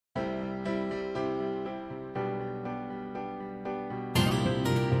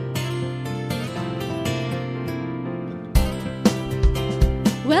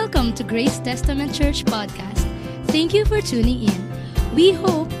Welcome to Grace Testament Church Podcast. Thank you for tuning in. We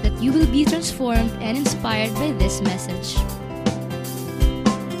hope that you will be transformed and inspired by this message.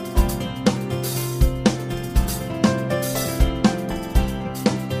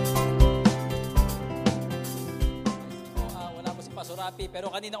 Wala po si Pastor Rapi,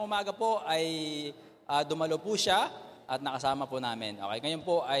 pero kanina umaga po ay dumalo po siya at nakasama po namin. Okay, ngayon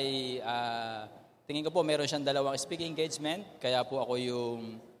po ay tingin ko po meron siyang dalawang speaking engagement, kaya po ako yung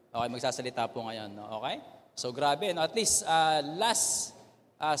magsasalita po ngayon. No? Okay? So grabe, no? At least last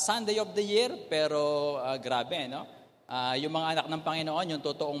Sunday of the year, pero grabe, no? Yung mga anak ng Panginoon, yung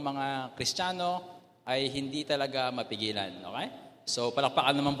totoong mga Kristiyano, ay hindi talaga mapigilan. Okay? So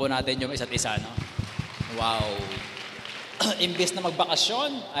palakpakan naman po natin yung isa't isa. No? Wow! Imbes na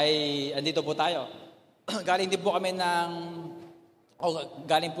magbakasyon, ay andito po tayo. Galing po kami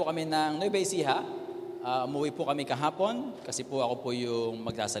ng Nueva Ecija. Umuwi po kami kahapon kasi po ako po yung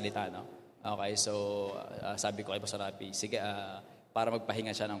magsasalita. No? Okay, so sabi ko kay Pastor Rapi, sige, para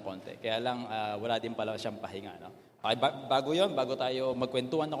magpahinga siya ng konti. Kaya lang, wala din pala siyang pahinga. No? Okay, bago tayo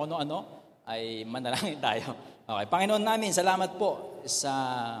magkwentuhan na kung ano, ay manalangin tayo. Okay, Panginoon namin, salamat po sa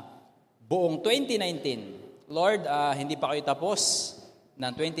buong 2019. Lord, hindi pa kayo tapos ng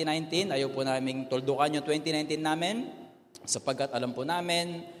 2019. Ayaw po namin tuldukan yung 2019 namin sapagkat alam po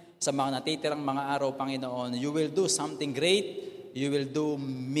namin sa mga natitirang mga araw, Panginoon, you will do something great. You will do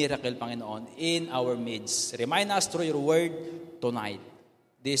miracle, Panginoon, in our midst. Remind us through your word tonight.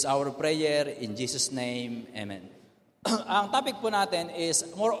 This is our prayer in Jesus' name. Amen. Ang topic po natin is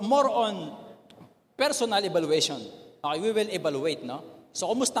more on personal evaluation. Okay, we will evaluate, no?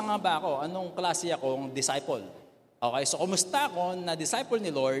 So, kumusta nga ba ako? Anong klase akong disciple? Okay, so kumusta ako na disciple ni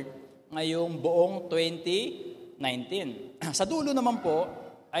Lord ngayong buong 2019? Sa dulo naman po,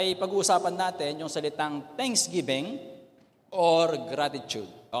 ay pag-uusapan natin yung salitang thanksgiving or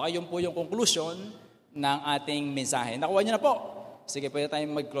gratitude. Okay, yun po yung conclusion ng ating mensahe. Nakuha niyo na po? Sige, pwede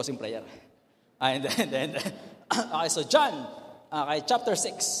tayong mag-closing prayer. Okay, so John, chapter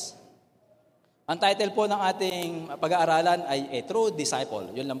 6. Ang title po ng ating pag-aaralan ay A True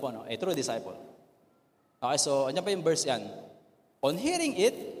Disciple. Yun lang po, no? A True Disciple. Okay, so andyan pa yung verse yan. On hearing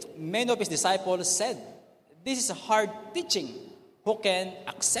it, many of his disciples said, "This is a hard teaching. Who can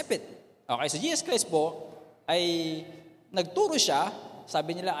accept it?" Okay, so Jesus Christ po ay nagturo siya,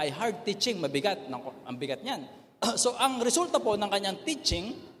 sabi nila ay hard teaching, mabigat, ang bigat niyan. So ang resulta po ng kanyang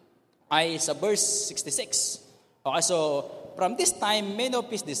teaching ay sa verse 66. Okay, so from this time, many of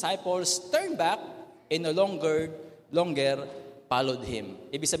his disciples turned back and no longer followed him.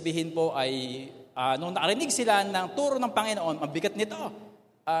 Ibig sabihin po ay nung nakarinig sila ng turo ng Panginoon, ang bigat nito.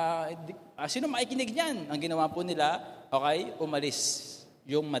 Sino maikinig niyan? Ang ginawa po nila, okay, umalis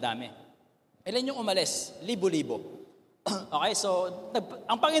yung madami. Ilan yung umalis? Libo-libo. Okay, so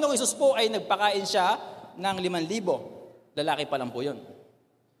ang Panginoong Hesus po ay nagpakain siya ng 5,000. Lalaki pa lang po yun.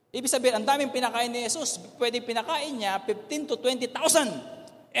 Ibig sabihin, ang daming pinakain ni Jesus, pwedeng pinakain niya 15,000 to 20,000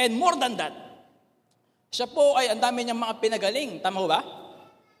 and more than that. Siya po ay ang dami niyang mga pinagaling. Tama ba?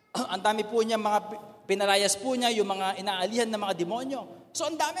 Ang dami po niya pinalayas po niya yung mga inaalihan ng mga demonyo. So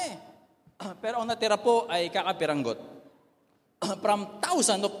ang dami. Pero ang natira po ay kakapiranggot. From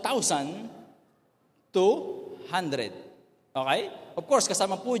 1,000 to 100. Okay? Of course,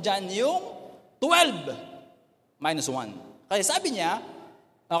 kasama po dyan yung 12 minus 1. Kaya sabi niya,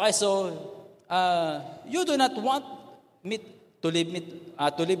 okay, so you do not want me to live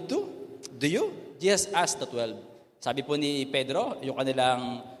too? Do you? Jesus asked the 12. Sabi po ni Pedro, yung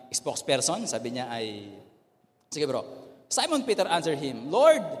kanilang spokesperson, sabi niya ay, sige bro, Simon Peter answered him,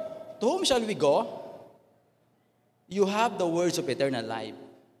 "Lord, to whom shall we go? You have the words of eternal life.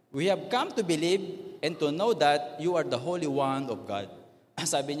 We have come to believe and to know that you are the Holy One of God."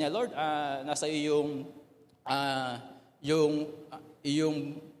 Sabi niya, Lord, nasa iyo yung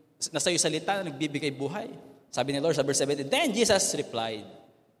nasa iyo salita na nagbibigay buhay. Sabi ni Lord sa verse 17, then Jesus replied,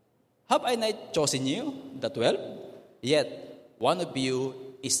 "Have I not chosen you, the 12? Yet one of you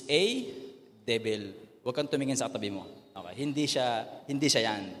is a devil." Huwag kang tumingin sa katabi mo. Okay, hindi siya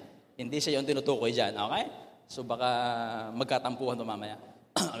yan. Hindi siya yung tinutukoy diyan, okay? So baka magkatampuhan to mamaya.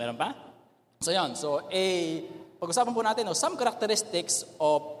 Meron pa? So yan. So pag-usapan po natin some characteristics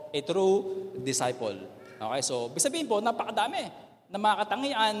of a true disciple. Okay? So ibig sabihin po napakadami na mga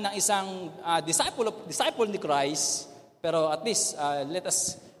katangian ng isang disciple ni Christ. Pero at least let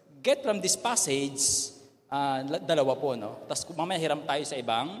us get from this passage dalawa po, no? Tapos mamaya hiram tayo sa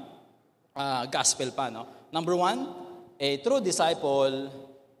ibang gospel pa, no? Number 1, a true disciple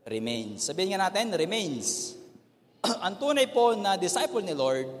remains. Sabihin nga natin, remains. Ang tunay po na disciple ni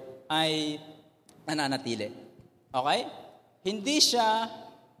Lord ay nananatili. Okay? Hindi siya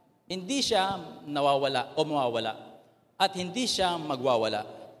Hindi siya nawawala o mawawala. At hindi siya magwawala.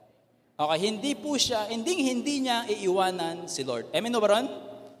 Okay, hindi niya iiwanan si Lord. Amen o ba ron?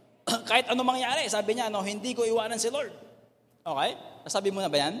 Kahit ano mangyari, sabi niya, hindi ko iwanan si Lord. Okay? Nasabi mo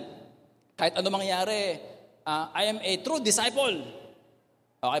na ba yan? Kahit ano mangyari, I am a true disciple.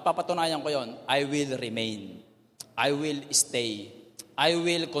 Okay, papatunayan ko yon. I will remain. I will stay. I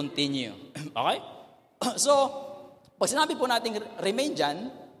will continue. Okay? So, pag sinabi po natin remain dyan,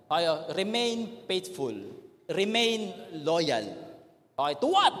 remain faithful. Remain loyal. Okay, to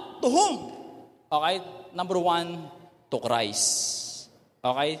what? To whom? Okay, number 1, to Christ.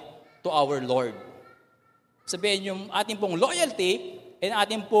 Okay, to our Lord. Sabihin yung ating pong loyalty and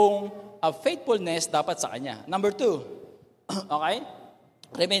ating pong faithfulness dapat sa Kanya. Number 2, okay,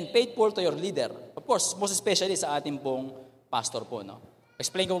 remain faithful to your leader. Of course, most especially sa ating pong pastor po. No?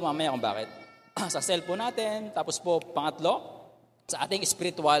 Explain ko po mamaya kung bakit. Sa cell po natin, tapos po pangatlo, sa ating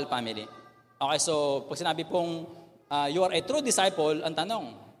spiritual family. Okay, so pag sinabi pong you are a true disciple, ang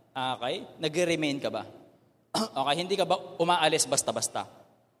tanong, okay, nag-remain ka ba? Okay, hindi ka ba umaalis basta-basta?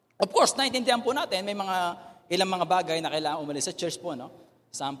 Of course, naintindihan po natin, may ilang mga bagay na kailangan umalis sa church po, no?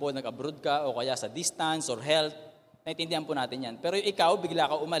 Saan po, nag-abroad ka, o kaya sa distance or health, naintindihan po natin yan. Pero ikaw,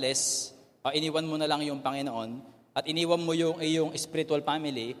 bigla ka umalis, iniwan mo na lang yung Panginoon, at iniwan mo yung iyong spiritual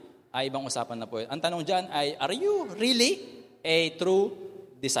family, ay ibang usapan na po. Ang tanong dyan ay, are you really a true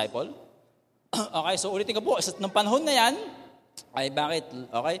disciple? Okay, so ulitin ko po, nung panahon na yan, ay bakit?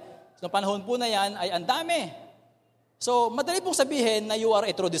 Okay, so nung panahon po na yan, ay ang dami. So, madali pong sabihin na you are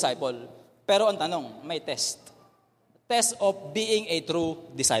a true disciple. Pero ang tanong, may test. Test of being a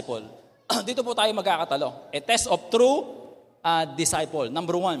true disciple. Dito po tayo magkakatalo. A test of true disciple.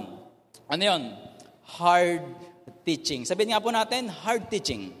 Number 1. Ano yun? Hard teaching. Sabihin nga po natin, hard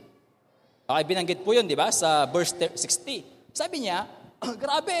teaching. Okay, binanggit po yun, di ba? Sa verse 60. Sabi niya,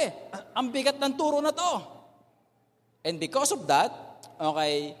 grabe, ang bigat ng turo na to. And because of that,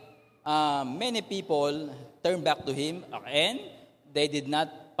 okay, many people turned back to him and they did not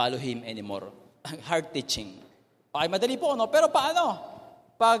follow him anymore. Hard teaching. Okay, madali po, no? Pero paano?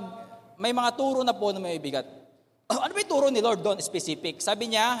 Pag may mga turo na po na may bigat. Ano ba yung turo ni Lord doon specific?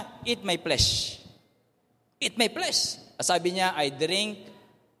 Sabi niya, eat my flesh. Eat my flesh. Sabi niya, I drink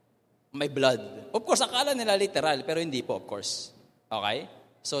my blood. Of course, akala nila literal, pero hindi po, of course. Okay?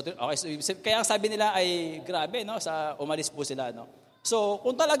 So kaya sabi nila ay grabe, no? Sa umalis po sila, no? So,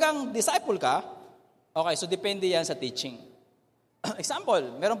 kung talagang disciple ka, okay, so depende yan sa teaching.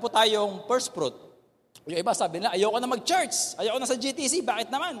 Example, meron po tayong first fruit. Yung iba sabi nila, ayoko na mag-church, ayoko na sa GTC, bakit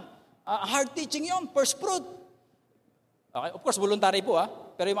naman? Hard teaching yon, first fruit. Okay, of course, voluntary po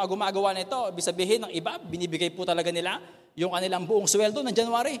pero yung mga gumagawa nito, ibig sabihin ng iba, binibigay po talaga nila yung kanilang buong sweldo ng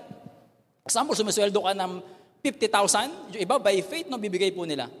January. Example, sumisweldo ka ng 50,000, yung iba by faith, no, bibigay po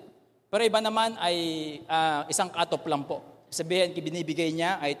nila. Pero iba naman ay isang cut-off lang po. Sabihin, binibigay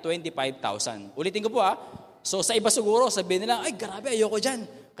niya ay 25,000. Ulitin ko po So sa iba siguro, sabihin nila, ay grabe, ayoko dyan.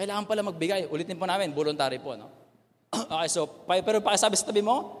 Kailangan pala magbigay. Ulitin po namin, voluntary po. No? Okay, so, pero pakisabi sa tabi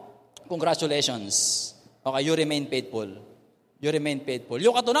mo, congratulations. Okay, you remain faithful. You remain faithful.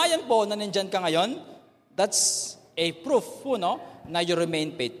 Yung katunayan po na nandyan ka ngayon, that's a proof po, no, na you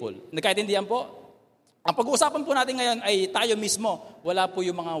remain faithful. Nagkaintindihan po? Ang pag-uusapan po natin ngayon ay tayo mismo. Wala po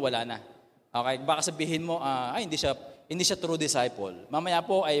yung mga wala na. Okay, baka sabihin mo, hindi siya true disciple. Mamaya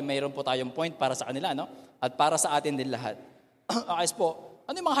po ay mayroon po tayong point para sa kanila, no? At para sa atin din lahat. Okay po,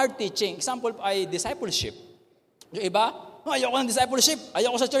 ano yung mga hard teaching? Example ay discipleship. Yung iba, ayoko ng discipleship.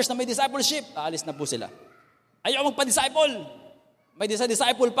 Ayoko sa church na may discipleship. Aalis na po sila. Ayoko magpa-disciple. May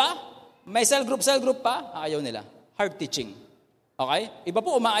disciple pa? May cell group pa? Ayaw nila. Hard teaching. Okay? Iba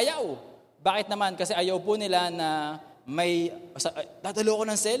po umaayaw. Bakit naman? Kasi ayaw po nila na may, dadalo ko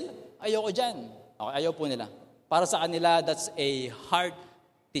ng cell? Ayoko dyan. Okay, ayaw po nila. Para sa kanila, that's a hard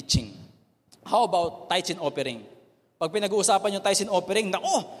teaching. How about tithes and offering? Pag pinag-uusapan yung tithes and offering,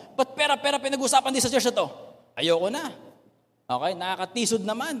 ba't pera pinag-uusapan din sa church na to? Ayoko na. Okay, nakakatisod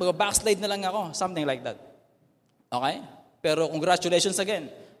naman, backslide na lang ako. Something like that. Okay? Pero congratulations again,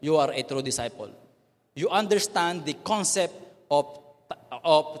 you are a true disciple. You understand the concept of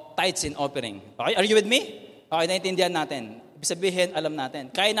tithes and offering. Okay, are you with me? Okay, naintindihan natin. Ibig sabihin, alam natin.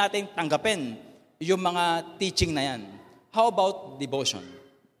 Kaya natin tanggapin yung mga teaching na yan. How about devotion?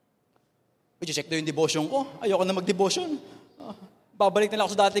 I-check na yung devotion ko. Ayoko na mag-devotion. Babalik nila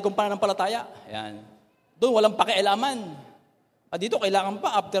ako sa dati kong pananampalataya. Ayan. Doon, walang pakialaman. Dito, kailangan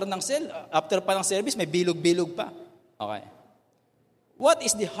pa, after pa ng service, may bilog-bilog pa. Okay. What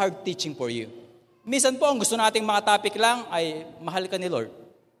is the hard teaching for you? Minsan po, ang gusto nating mga topic lang ay mahal ka ni Lord.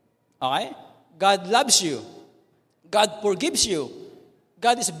 Okay? God loves you. God forgives you.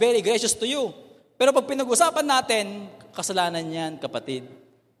 God is very gracious to you. Pero pag pinag-usapan natin, kasalanan yan, kapatid.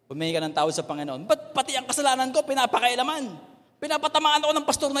 Humingi ka ng tawad sa Panginoon. Ba't pati ang kasalanan ko, pinapakailaman? Pinapatamaan ako ng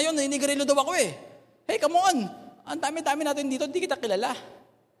pastor na yun, ninigrilo daw ako eh. Hey, come on! Ang dami-dami natin dito, hindi kita kilala.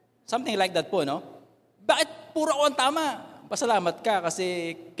 Something like that po, no? Bakit puro ako ang tama? Pasalamat ka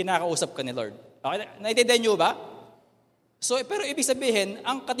kasi kinakausap ka ni Lord. Okay? Naintindihan niyo ba? So, pero ibig sabihin,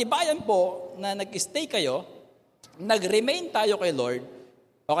 ang katibayan po na nag-stay kayo, nag-remain tayo kay Lord,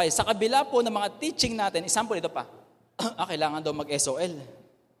 okay, sa kabila po ng mga teaching natin, example ito pa, kailangan daw mag-SOL.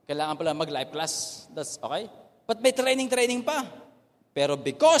 Kailangan pala mag-life class. That's okay? But may training pa. Pero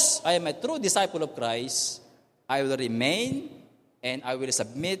because I am a true disciple of Christ, I will remain and I will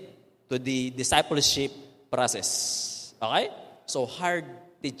submit to the discipleship process. Okay? So, hard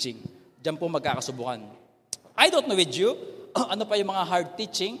teaching. Diyan po magkakasubukan. I don't know with you, ano pa yung mga hard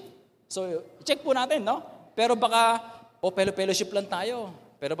teaching. So, check po natin, no? Pero baka, fellowship lang tayo.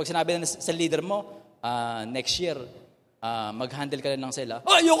 Pero pag sinabi na sa leader mo, next year, mag-handle ka na ng sela.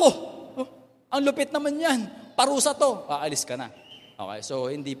 Ayoko! Ang lupit naman yan. Parusa to. Aalis ka na. Okay, so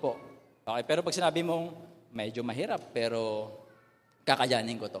hindi po. Okay, pero pag sinabi mong, medyo mahirap, pero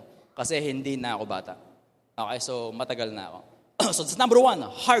kakayanin ko to. Kasi hindi na ako bata. Okay, so matagal na ako. So that's number 1,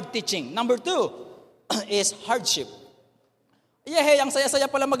 hard teaching. Number 2 is hardship. Hey, ang saya-saya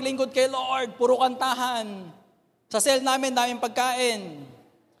pala maglingkod kay Lord. Puro kantahan. Sa cell namin, daming pagkain.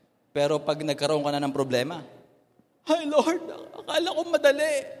 Pero pag nagkaroon ka na ng problema, ay Lord, akala ko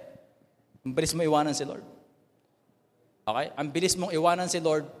madali. Ang bilis mo iwanan si Lord. Okay? Ang bilis mong iwanan si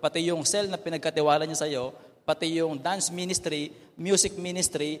Lord, pati yung cell na pinagkatiwala niya sa'yo, pati yung dance ministry, music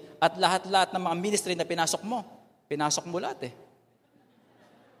ministry, at lahat-lahat ng mga ministry na pinasok mo. Pinasok mo lahat eh.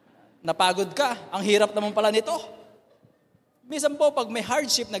 Napagod ka. Ang hirap naman pala nito. Minsan po, pag may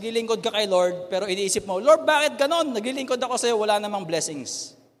hardship, naglilingkod ka kay Lord, pero iniisip mo, Lord, bakit ganon? Naglilingkod ako sa'yo, wala namang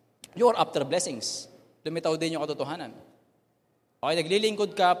blessings. You're after blessings. Lumitaw din yung katotohanan. Okay,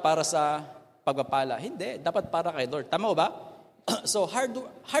 naglilingkod ka para sa pagpapala. Hindi, dapat para kay Lord. Tama ba? So,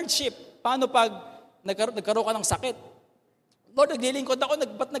 hardship. Paano pag nagkaroon ka ng sakit? Lord, naglilingkod ako,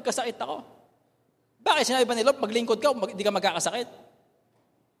 ba't nagkasakit ako? Bakit sinabi ba ni Lord, maglingkod ka, hindi ka magkakasakit?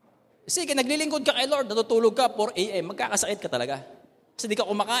 Sige, naglilingkod ka kay Lord, natutulog ka 4 a.m., magkakasakit ka talaga. Kasi di ka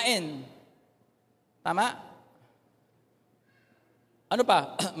kumakain. Tama? Ano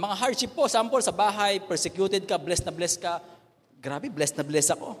pa? Mga hardship po, sample sa bahay, persecuted ka, blessed na blessed ka. Grabe, blessed na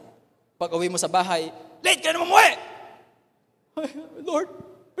blessed ako. Pag uwi mo sa bahay, late ka na mamuwi! Lord,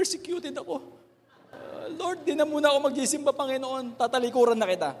 persecuted ako. Lord, di na muna ako magsisimba, Panginoon. Tatalikuran na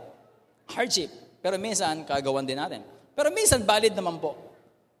kita. Hardship. Pero minsan, kagawan din natin. Pero minsan, valid naman po.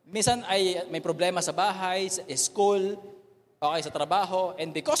 Minsan ay may problema sa bahay, sa school, okay, sa trabaho.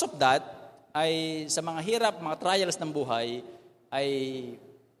 And because of that, ay sa mga hirap, mga trials ng buhay, ay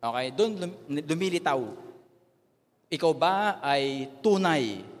okay, doon lumilitaw. Ikaw ba ay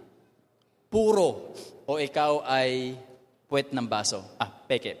tunay, puro, o ikaw ay puwet ng baso?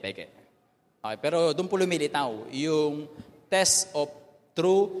 Peke. Okay, pero doon po lumilitaw yung test of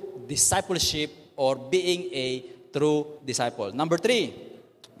true discipleship or being a true disciple. Number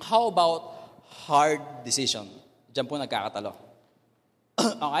 3, how about hard decision? Diyan po nagkakatalo.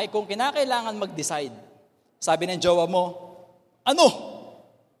 Okay, kung kinakailangan mag-decide, sabi ng jowa mo, ano?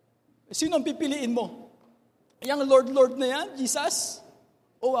 Sino ang pipiliin mo? Yang Lord na yan, Jesus?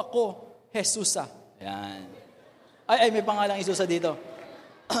 O ako, Jesusa? Yan. Ay, may pangalang Jesusa dito.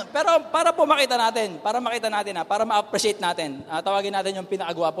 Pero para po makita natin, para ma-appreciate natin, tawagin natin yung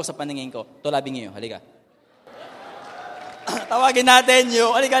pinakagwapo sa paningin ko. Tulabing niyo, halika. Tawagin natin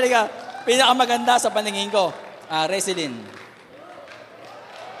yung, halika, pinakamaganda sa paningin ko, Resilin.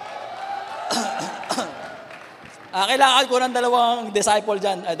 Kailangan ko ng 2 disciple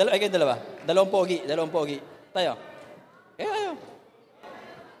dyan. Dalawang pogi. Tayo. Kayo.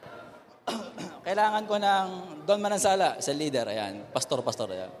 Kailangan ko ng Don Manansala sa leader. Ayan. Pastor.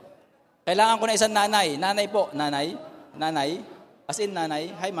 Ayan. Kailangan ko na isang nanay. Nanay po. Nanay. As in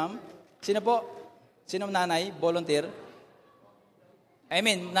nanay. Hi, ma'am. Sino po? Sinong nanay? Volunteer?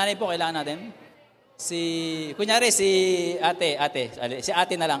 Nanay po kailangan natin. Kunyari si ate. Si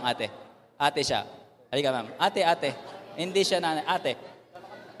ate na lang, ate. Ate siya. Halika, ma'am. Ate. Hindi siya nanay. Ate.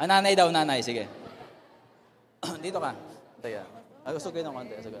 Nanay daw, nanay. Sige. Dito ka. Taya. Gusto ko ng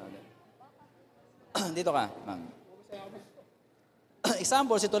konti. Dito ka, ma'am.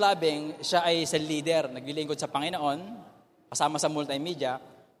 Example, si Tulabing, siya ay sa leader. Naglilingkod sa Panginoon. Kasama sa multimedia.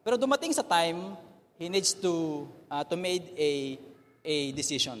 Pero dumating sa time, he needs to make a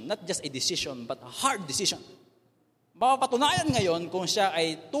decision. Not just a decision, but a hard decision. Mapapatunayan ngayon kung siya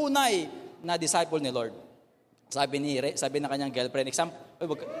ay tunay na disciple ni Lord. Sabi na kanyang girlfriend,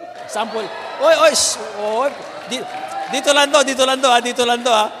 Sample. Oy, dito lang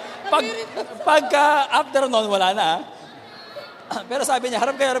to, ha. Pagka after noon, wala na, ha. Pero sabi niya,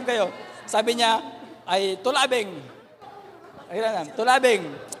 harap kayo. Sabi niya, ay tulabing,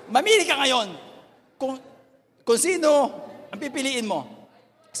 mamili ka ngayon kung sino ang pipiliin mo.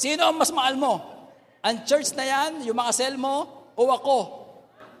 Sino ang mas mahal mo? Ang church na yan, yung mga cell mo, o ako?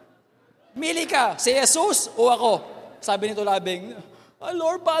 Mili ka, si Jesus o ako? Sabi ni tulabing,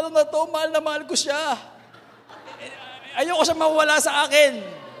 Lord, paano na to? Mahal na mahal ko siya. Ayoko siya mawala sa akin.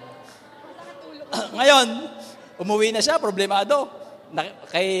 Ngayon, umuwi na siya, problemado.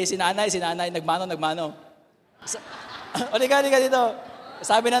 Kay sinanay, nagmano. Halika dito.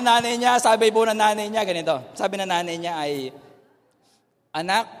 Sabi ng nanay niya, ganito. Sabi ng nanay niya ay,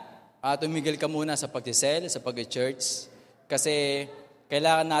 anak, tumigil ka muna sa pag-sell, sa pag-church, kasi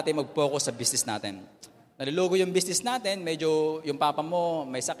kailangan natin mag-focus sa business natin. Nalulugo yung business natin, medyo yung papa mo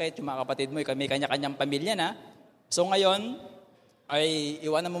may sakit, yung mga kapatid mo, may kanya-kanyang pamilya na. So ngayon, ay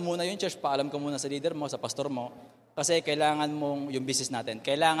iwanan mo muna yung church, paalam ka muna sa leader mo, sa pastor mo, kasi kailangan mong yung business natin.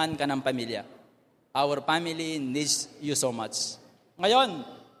 Kailangan ka ng pamilya. Our family needs you so much. Ngayon,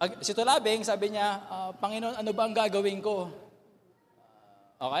 si Tulabing, sabi niya, Panginoon, ano ba ang gagawin ko?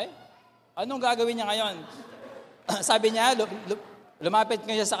 Okay? Anong gagawin niya ngayon? Sabi niya, lumapit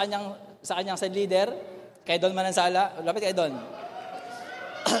ngayon sa kanyang sa leader, kay Don Manansala, lumapit kay Don.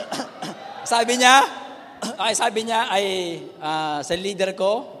 sabi niya ay sa leader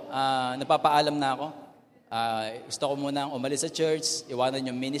ko, napapaalam na ako. Gusto ko munang umalis sa church, iwanan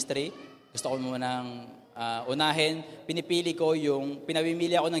yung ministry. Gusto ko munang unahin. Pinipili ko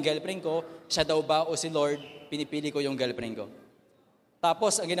pinamimili ako ng girlfriend ko, siya daw ba o si Lord, pinipili ko yung girlfriend ko.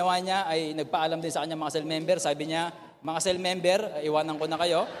 Tapos, ang ginawa niya ay nagpaalam din sa kanya mga cell member. Sabi niya, mga cell member, iwanan ko na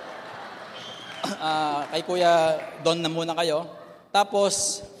kayo. Kay Kuya Don na muna kayo.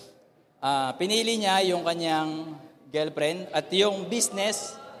 Tapos, pinili niya yung kanyang girlfriend at yung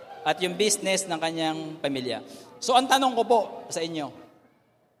business ng kanyang pamilya. So, ang tanong ko po sa inyo,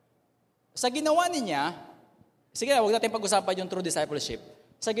 sa ginawa niya, sige, huwag natin pag-usapan yung true discipleship.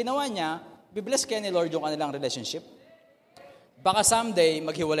 Sa ginawa niya, bibless kaya ni Lord yung kanilang relationship. Baka someday,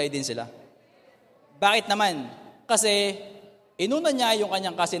 maghiwalay din sila. Bakit naman? Kasi, inuna niya yung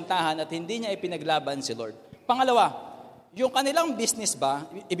kanyang kasintahan at hindi niya ipinaglaban si Lord. Pangalawa, yung kanilang business ba,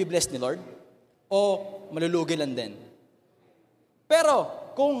 ibibless ni Lord? O malulugi lang din? Pero,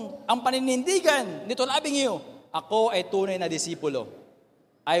 kung ang paninindigan ni Tulabing iyo, ako ay tunay na disipulo,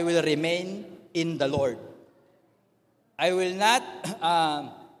 I will remain in the Lord. I will not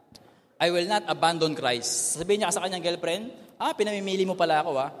abandon Christ. Sabihin niya sa kanyang girlfriend, pinamimili mo pala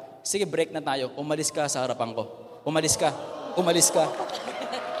ako, Sige, break na tayo. Umalis ka sa harapan ko. Umalis ka.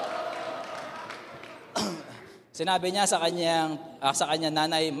 Sinabi niya sa kanyang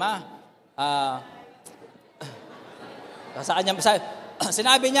nanay,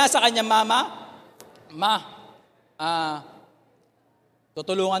 sinabi niya sa kanyang mama,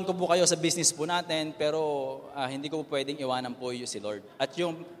 tutulungan ko po kayo sa business po natin, pero hindi ko po pwedeng iwanan po si Lord at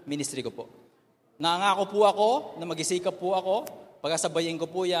yung ministry ko po. Nangako po ako na mag-isikap po ako, pagkasabayin ko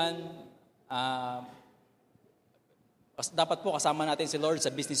po yan, dapat po kasama natin si Lord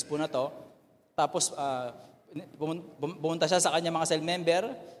sa business po na to. Tapos, pumunta siya sa kanya mga cell member,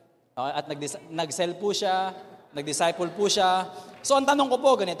 at nag-sell po siya, nag-disciple po siya. So, ang tanong ko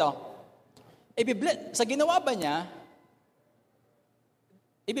po ganito, sa ginawa ba niya,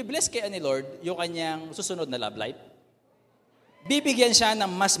 ibibless kaya ni Lord yung kanyang susunod na love life? Bibigyan siya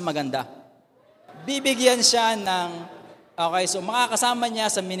ng mas maganda. Bibigyan siya so makakasama niya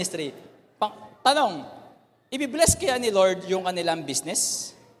sa ministry. Tanong, ibibless kaya ni Lord yung kanilang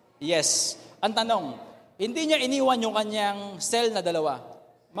business? Yes. Ang tanong, hindi niya iniwan yung kanyang cell na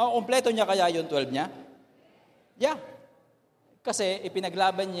 2. Makukumpleto niya kaya yung 12 niya? Yeah. Kasi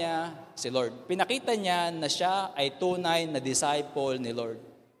ipinaglaban niya si Lord. Pinakita niya na siya ay tunay na disciple ni Lord.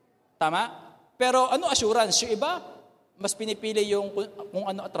 Tama? Pero ano assurance? Yung iba, mas pinipili yung kung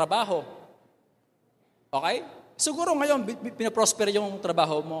ano trabaho. Okay? Siguro ngayon, pinaprosper yung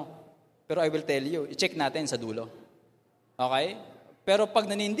trabaho mo. Pero I will tell you, i-check natin sa dulo. Okay? Pero pag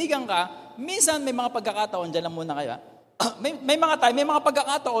nanindigan ka, minsan may mga pagkakataon, dyan lang muna kayo. may mga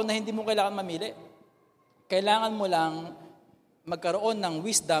pagkakataon na hindi mo kailangan mamili. Kailangan mo lang magkaroon ng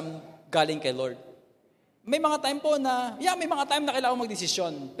wisdom galing kay Lord. May mga time po na kailangan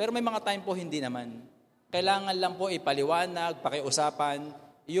magdesisyon, pero may mga time po hindi naman. Kailangan lang po ipaliwanag, pakiusapan,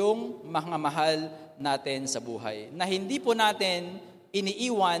 yung mga mahal natin sa buhay. Na hindi po natin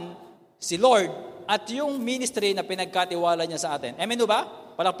iniiwan si Lord at yung ministry na pinagkatiwala niya sa atin. Amen ba?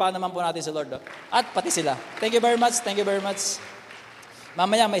 Palakpakan naman po natin si Lord. At pati sila. Thank you very much.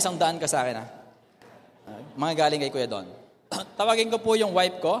 Mamaya may 100 ka sa akin, ha? Mga galing kay Kuya Don. Tawagin ko po yung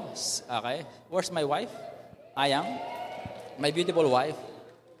wife ko. Okay. Where's my wife? Ayang. My beautiful wife.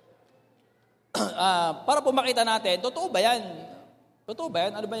 Para po makita natin, totoo ba yan? Totoo ba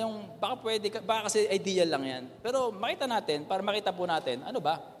yan? Ano ba yung, baka kasi ideal lang yan. Pero makita natin, para makita po natin, ano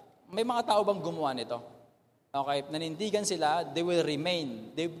ba? May mga tao bang gumawa nito? Okay, nanindigan sila, they will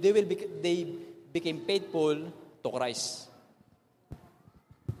remain. They became faithful to Christ.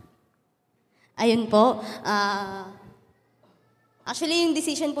 Ayun po. Actually, yung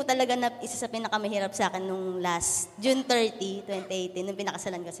decision po talaga na isa sa pinakamahirap sa akin nung last June 30, 2018, nung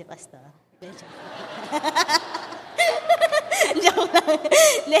pinakasalan ko si Pastor. Joke lang.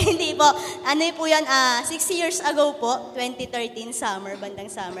 Hindi po. Ano po yan, 6 years ago po, 2013 summer, bandang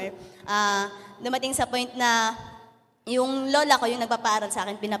summer, dumating sa point na yung lola ko, yung nagpapaaral sa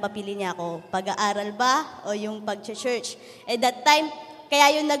akin, pinapapili niya ako, pag-aaral ba o yung pag-church. At that time,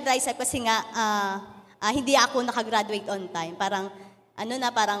 kaya yung nag-rise up kasi nga, hindi ako nakagraduate on time. Parang,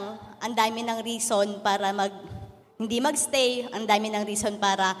 parang ang dami ng reason para hindi magstay, ang dami ng reason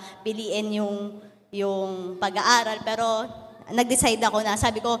para piliin yung pag-aaral. Pero, nag-decide ako na,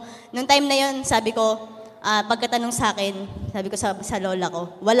 sabi ko, nung time na yun, sabi ko, pagkatanong sa akin, sabi ko sa lola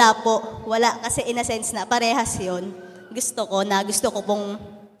ko, wala kasi in a sense na parehas yun. Gusto ko pong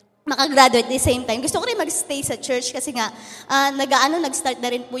makagraduate at the same time. Gusto ko rin magstay sa church kasi nga, nag-start na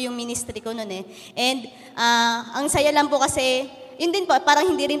rin po yung ministry ko noon eh. And, ang saya lang po kasi, yun din po, parang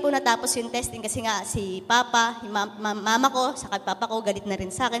hindi rin po natapos yung testing kasi nga si Papa, yung mama ko, saka Papa ko, galit na rin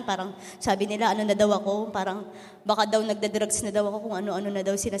sa akin. Parang sabi nila, ano na daw ako, parang baka daw nagda-drugs na daw ako kung ano-ano na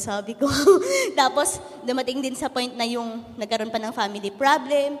daw sinasabi ko. Tapos, dumating din sa point na yung nagkaroon pa ng family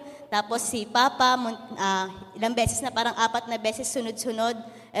problem. Tapos si Papa, ilang beses na, parang 4 na beses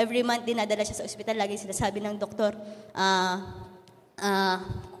sunod-sunod. Every month, dinadala siya sa ospital. Lagi sinasabi ng doktor,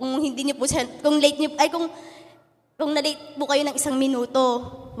 kung hindi niyo po siya, kung na-late po kayo ng 1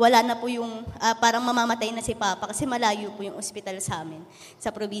 minuto, wala na po yung, parang mamamatay na si Papa kasi malayo po yung ospital sa amin,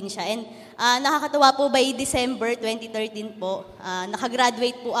 sa probinsya. And nakakatawa po, by December 2013 po,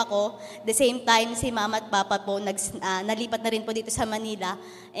 nakagraduate po ako. The same time, si Mama at Papa po, nalipat na rin po dito sa Manila.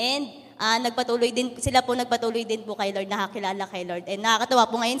 And sila po nagpatuloy din po kay Lord, nakakilala kay Lord. And nakakatawa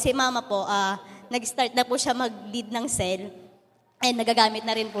po ngayon, si Mama po, nag-start na po siya mag-lead ng cell. And nagagamit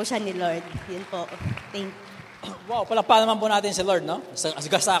na rin po siya ni Lord. Yun po. Thank you. Wow, palakpakan naman po natin si Lord, no?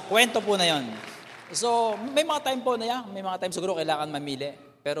 Sa kwento po na yon. So, may mga time po na yan. May mga time siguro kailangan mamili.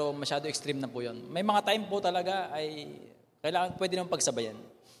 Pero masyado extreme na po yon. May mga time po talaga ay pwede nang pagsabayan.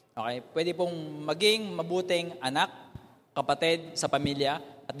 Okay? Pwede pong maging mabuting anak, kapatid sa pamilya,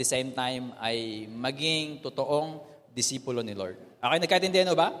 at the same time ay maging totoong disipulo ni Lord. Okay,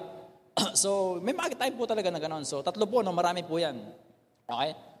 nagkaintindihan ba? So, may mga time po talaga na gano'n. So, 3 po, no? Marami po yan.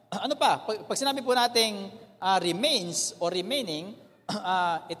 Okay? Ano pa? Pag sinabi po nating remains or remaining,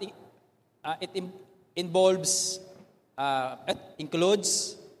 it includes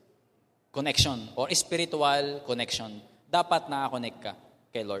connection or spiritual connection. Dapat nakakonect ka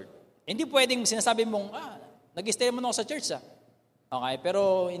kay Lord. Hindi pwedeng sinasabi mong, nag-stay mo na ako sa church. Okay,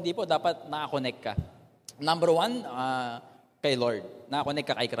 pero hindi po, dapat nakakonect ka. Number 1, kay Lord. Nakakonect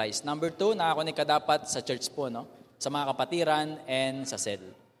ka kay Christ. Number 2, nakakonect ka dapat sa church po, no? Sa mga kapatiran and sa cell.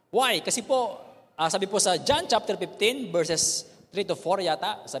 Why? Kasi po, sabi po sa John chapter 15, verses 3 to 4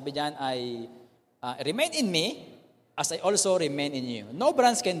 yata, sabi diyan ay, remain in me, as I also remain in you. No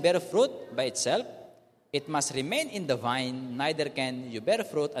branch can bear fruit by itself. It must remain in the vine, neither can you bear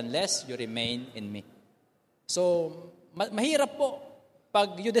fruit unless you remain in me. So, mahirap po,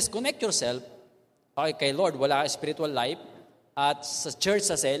 pag you disconnect yourself, okay, kay Lord, wala ka spiritual life, at sa church,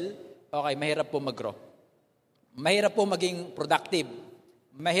 sa cell, okay, mahirap po mag-grow. Mahirap po maging productive.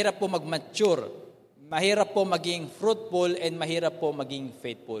 Mahirap po mag-mature. Mahirap po maging fruitful and mahirap po maging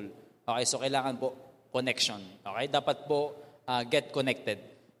faithful. Okay, so kailangan po connection. Okay, dapat po get connected.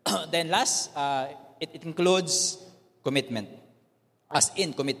 Then last, it includes commitment. As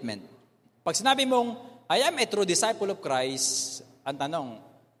in commitment. Pag sinabi mong, I am a true disciple of Christ, ang tanong,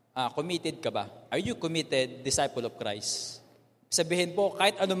 committed ka ba? Are you committed disciple of Christ? Sabihin po,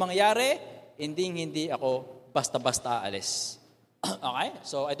 kahit anong mangyari, hindi ako basta-basta aalis. Okay?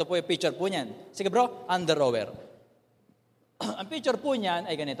 So, ito po yung picture po niyan. Sige bro, under rower. Ang picture po niyan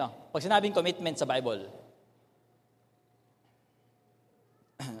ay ganito. Pag sinabing commitment sa Bible,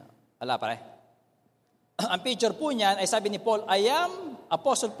 ala pare. Ang picture po niyan ay sabi ni Paul, I am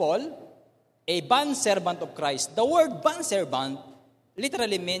Apostle Paul, a bondservant of Christ. The word bondservant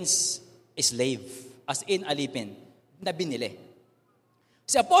literally means slave, as in alipin, na binili.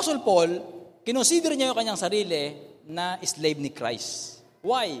 Si Apostle Paul, kinonsider niya yung kanyang sarili na slave ni Christ.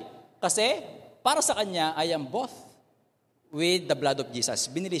 Why? Kasi para sa kanya, I am bought with the blood of Jesus.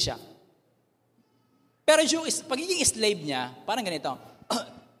 Binili siya. Pero yung pagiging slave niya, parang ganito.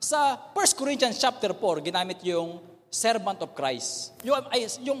 Sa 1 Corinthians chapter 4, ginamit yung servant of Christ.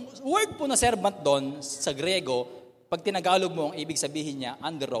 Yung word po na servant doon sa Grego, pag tinagalog mo, ang ibig sabihin niya,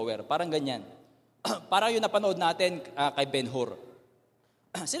 under rower. Parang ganyan. Parang yung napanood natin kay Ben-Hur.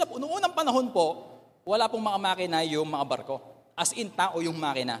 Sila po, noong unang panahon po, wala pong mga makina yung mga barko. As in, tao yung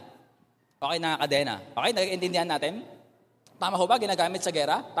makina. Okay, nakakadena. Okay, nag-iintindihan natin? Tama ho ba? Ginagamit sa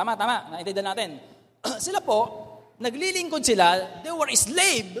gera? Tama. Naiintindihan natin. Sila po, naglilingkod sila, they were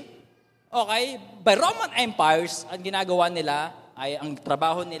slave, okay, by Roman empires. Ang ginagawa nila, ang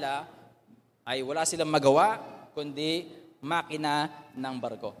trabaho nila, ay wala silang magawa, kundi makina ng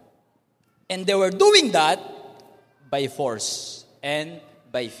barko. And they were doing that by force and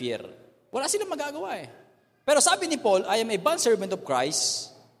by fear. Wala silang magagawa eh. Pero sabi ni Paul, I am a bondservant of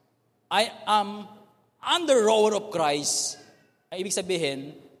Christ. I am under rower of Christ. Ang ibig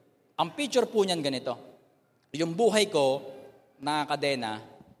sabihin, ang picture po niyan ganito. Yung buhay ko, nakakadena.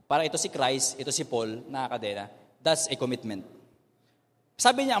 Para ito si Christ, ito si Paul, nakakadena. That's a commitment.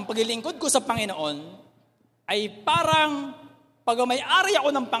 Sabi niya, ang paglilingkod ko sa Panginoon ay parang pag may-ari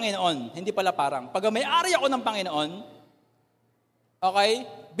ako ng Panginoon. Hindi pala parang. Pag may-ari ako ng Panginoon, okay,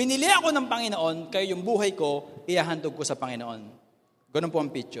 binili ako ng Panginoon, kaya yung buhay ko, ihahandog ko sa Panginoon. Ganun po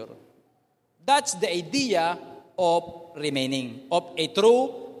ang picture. That's the idea of remaining, of a true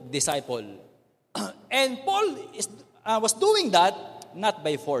disciple. And Paul was doing that not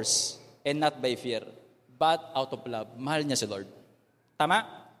by force and not by fear, but out of love. Mahal niya si Lord. Tama?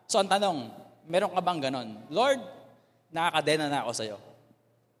 So ang tanong, meron ka bang ganon? Lord, nakakadena na ako sa'yo.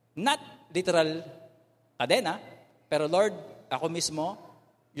 Not literal kadena, pero Lord, ako mismo,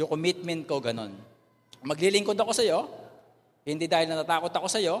 yung commitment ko ganon. Maglilingkod ako sa'yo, hindi dahil natatakot ako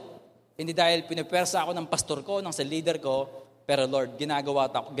sa'yo, hindi dahil pinipwersa ako ng pastor ko, ng sa leader ko, pero Lord, ginagawa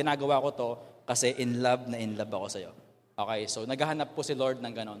ko to kasi in love ako sa'yo. Okay, so naghahanap po si Lord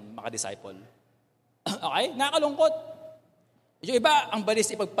ng ganon, maka-disciple. Okay, nakakalungkot. Yung iba, ang balis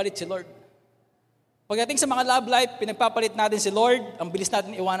ipagpalit si Lord. Pagdating sa mga love life, pinagpapalit natin si Lord, ang bilis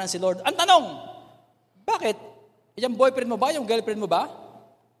natin iwanan si Lord. Ang tanong, bakit? Yung boyfriend mo ba, yung girlfriend mo ba,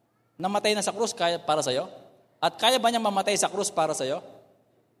 namatay na sa krus para sa'yo? At kaya ba niyang mamatay sa krus para sa'yo?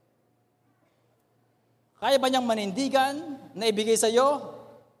 Kaya ba niyang manindigan na ibigay sa'yo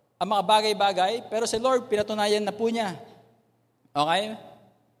ang mga bagay-bagay? Pero si Lord, pinatunayan na po niya. Okay?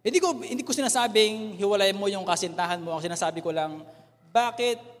 Hindi ko sinasabing hiwalay mo yung kasintahan mo. Ang sinasabi ko lang,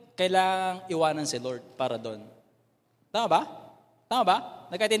 bakit kailangang iwanan si Lord para doon? Tama ba? Tama ba?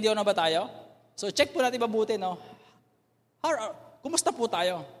 Nagkaintindihan na ba tayo? So check po natin mabuti, no? Kumusta po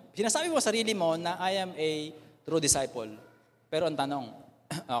tayo? Sinasabi mo sa sarili mo na I am a true disciple. Pero ang tanong,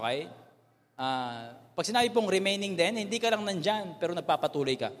 okay? Pag sinabi pong remaining din, hindi ka lang nandyan, pero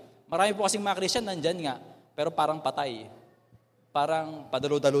nagpapatuloy ka. Marami po kasing mga Christian nandyan nga, pero parang patay. Parang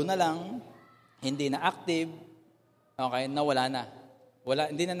padalo-dalo na lang, hindi na active, okay, na wala na.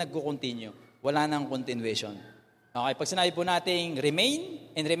 Hindi na nagko-continue. Wala nang continuation. Okay, pag sinabi po nating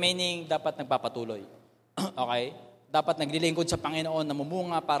remain, and remaining, dapat nagpapatuloy. Okay? Dapat naglilingkod sa Panginoon,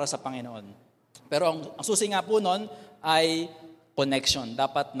 namumunga para sa Panginoon. Pero ang susi nga po nun ay connection.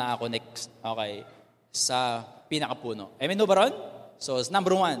 Dapat na-connect, okay, sa pinakapuno. Amen ba ron? So,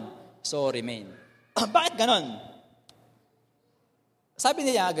 number 1. So, remain. Bakit ganon? Sabi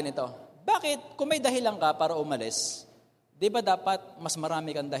niya ganito, bakit kung may dahilan ka para umalis, di ba dapat mas marami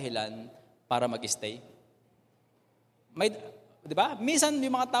kang dahilan para mag-stay? Di ba? Minsan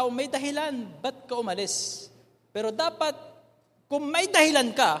yung mga tao may dahilan, ba't ka umalis? Pero dapat, kung may dahilan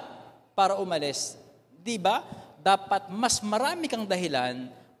ka para umalis, di ba? Dapat mas marami kang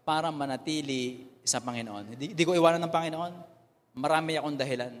dahilan para manatili sa Panginoon. Hindi ko iwanan ng Panginoon. Marami akong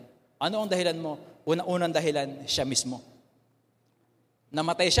dahilan. Ano ang dahilan mo? Unang dahilan, siya mismo.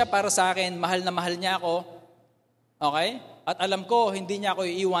 Namatay siya para sa akin, mahal na mahal niya ako. Okay? At alam ko, hindi niya ako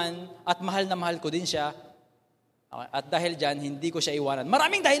iiwan at mahal na mahal ko din siya. Okay? At dahil dyan, hindi ko siya iwanan.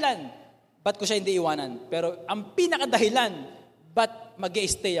 Maraming dahilan. Ba't ko siya hindi iwanan? Pero ang pinakadahilan, ba't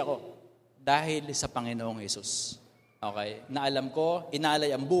mag-i-stay ako? Dahil sa Panginoong Jesus. Okay? Na alam ko,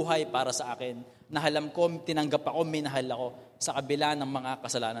 inalay ang buhay para sa akin. Na alam ko, tinanggap ako, minahal ako sa kabila ng mga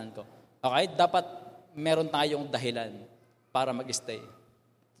kasalanan ko. Okay? Dapat meron tayong dahilan para mag-stay.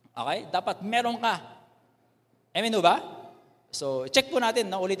 Okay? Dapat meron ka. Amen ba? So, check po natin.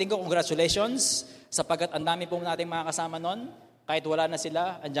 No? Ulitin ko, congratulations sapagkat ang dami po nating mga kasama nun. Kahit wala na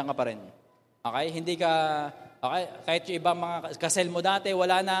sila, andyan ka pa rin. Okay? Hindi ka, okay? Kahit yung ibang mga kasel mo dati,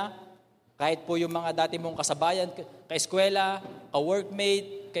 wala na. Kahit po yung mga dati mong kasabayan, ka-eskwela,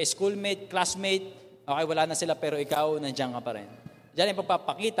 ka-workmate, ka-schoolmate, classmate, okay, wala na sila pero ikaw, nandiyan ka pa rin. Diyan yung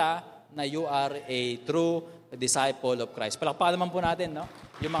pagpapakita na you are a true disciple of Christ. Palakpakan naman po natin, no?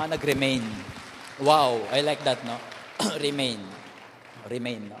 Yung mga nag-remain. Wow, I like that, no? Remain,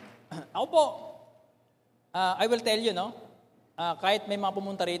 no? Ako po, I will tell you, no? Kahit may mga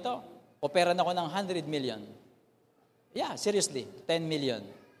pumunta rito, operan ako ng 100 million. Yeah, seriously, 10 million.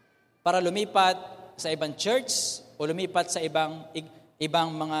 Para lumipat sa ibang church o lumipat sa ibang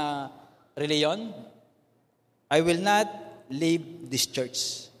mga reliyon, I will not leave this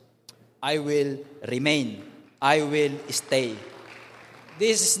church. I will remain. I will stay.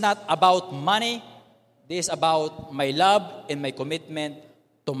 This is not about money. This is about my love and my commitment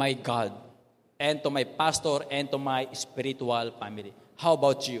to my God and to my pastor and to my spiritual family. How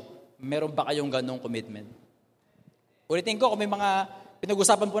about you? Meron ba kayong ganong commitment? Ulitin ko, kung may mga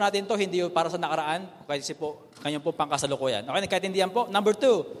pinag-usapan po natin to, hindi para sa nakaraan, kasi po, kanyang po pangkasalukuyan. Okay, nagkaintindihan po. Number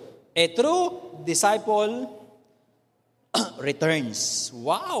 2, a true disciple returns.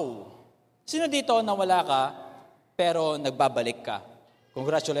 Wow! Sino dito na wala ka, pero nagbabalik ka?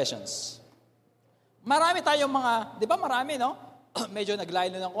 Congratulations. Marami tayong mga, di ba marami, no? Medyo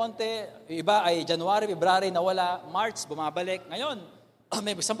naglayo ng konti. Yung iba ay January, February, nawala. March, bumabalik. Ngayon,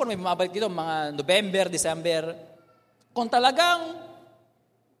 may bumabalik dito, mga November, December. Kung talagang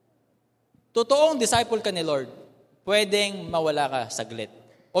totoong disciple ka ni Lord, pwedeng mawala ka saglit.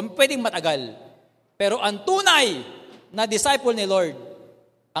 O pwedeng matagal. Pero ang tunay na disciple ni Lord,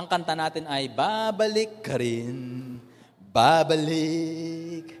 ang kanta natin ay, babalik ka rin.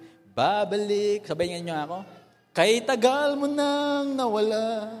 Babalik. Babalik. Sabayin niyo ako. Kay tagal mo nang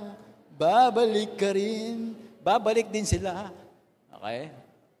nawala, babalik ka rin. Babalik din sila. Okay?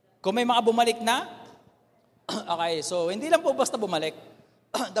 Kung may mga bumalik na, okay, so hindi lang po basta bumalik.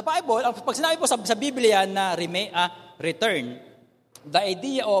 The Bible, pag sinabi po sa Biblia na return, the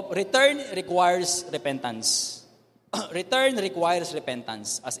idea of return requires repentance. Return requires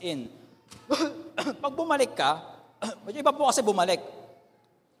repentance. As in, pag bumalik ka, may iba po kasi bumalik.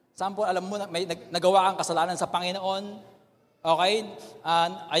 Sample, alam mo, may nagawa kang kasalanan sa Panginoon, okay?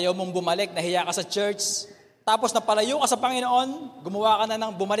 Ayaw mong bumalik, nahiya ka sa church, tapos napalayo ka sa Panginoon, gumawa ka na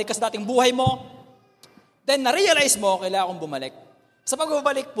ng bumalik ka sa dating buhay mo, then na-realize mo, kailangan kong bumalik. Sa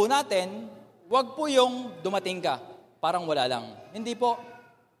pagbabalik po natin, wag po yung dumating ka, parang wala lang. Hindi po.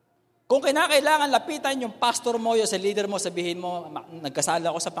 Kung kinakailangan lapitan yung pastor mo, yung sa leader mo, sabihin mo, nagkasala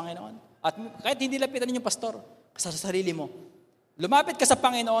ako sa Panginoon. At kahit hindi lapitan yung pastor, sa sarili mo. Lumapit ka sa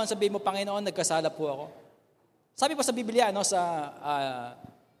Panginoon, sabihin mo, Panginoon, nagkasala po ako. Sabi po sa Biblia, no, sa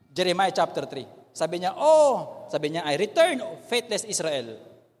Jeremiah chapter 3, sabi niya, I return, faithless Israel,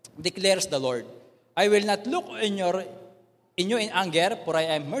 declares the Lord. I will not look in you in anger, for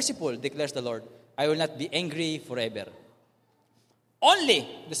I am merciful, declares the Lord. I will not be angry forever. Only,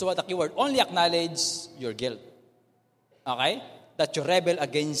 this is what the keyword, only acknowledge your guilt. Okay? That you rebel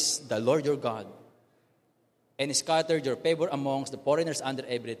against the Lord your God and scattered your favor amongst the foreigners under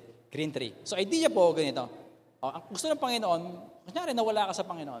every green tree. So idea po ganito. Ang gusto ng Panginoon, kunyari nawala ka sa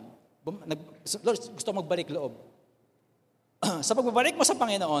Panginoon, Lord, gusto magbalik loob. Sa pagbabalik mo sa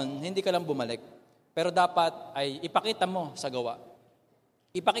Panginoon, hindi ka lang bumalik. Pero dapat ay ipakita mo sa gawa.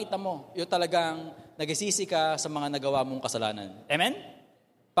 Ipakita mo yung talagang nagsisisi ka sa mga nagawa mong kasalanan. Amen?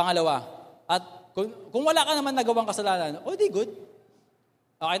 Pangalawa, at kung wala ka naman nagawang kasalanan, di good.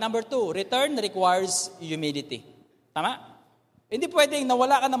 Okay, number 2, return requires humility. Tama? Hindi pwedeng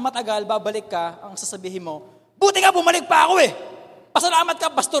nawala ka ng matagal, babalik ka, ang sasabihin mo, buti nga bumalik pa ako eh. Pasalamat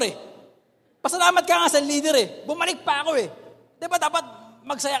ka, pastor eh. Pasalamat ka nga sa leader eh. Bumalik pa ako eh. Di ba dapat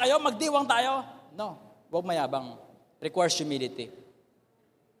magsaya kayo, magdiwang tayo? No, huwag mayabang. Requires humility.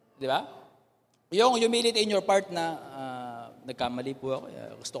 Di ba? Yung humility in your part na nagkamali po ako,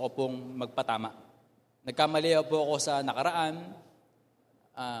 gusto ko pong magpatama. Nagkamali po ako sa nakaraan.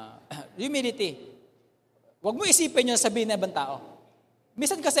 Humility. Huwag mo isipin yung sabihin ng ibang tao.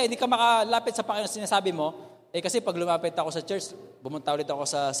 Minsan kasi hindi ka makalapit sa Panginoon, sinasabi mo, kasi pag lumapit ako sa church, bumunta ulit ako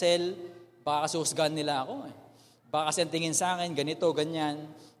sa cell, baka kasi husgahan nila ako. Baka kasi ang tingin sa akin, ganito, ganyan.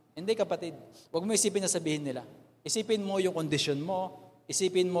 Hindi kapatid. Huwag mo isipin na sabihin nila. Isipin mo yung condition mo,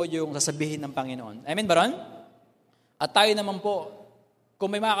 isipin mo yung sasabihin ng Panginoon. Amen ba ron? At tayo naman po,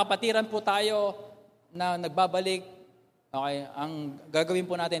 kung may mga kapatiran po tayo na nagbabalik, okay, ang gagawin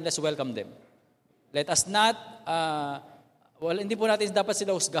po natin, let's welcome them. Let us not, hindi po natin dapat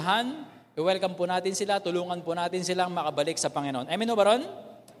sila husgahan, i-welcome po natin sila, tulungan po natin silang makabalik sa Panginoon. Amen ba ron?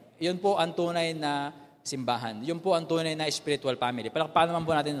 Yun po ang tunay na simbahan. Yun po ang tunay na spiritual family. Paano naman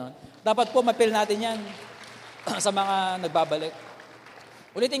po natin nun? Dapat po mapil natin yan sa mga nagbabalik.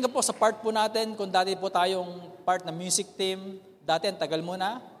 Ulitin ko po sa part po natin, kung dati po tayong part ng music team, dati ang tagal mo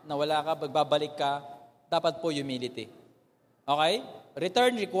na wala ka, magbabalik ka, dapat po humility. Okay?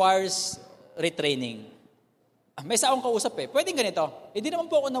 Return requires retraining. May isa akong kausap pwedeng ganito. Hindi naman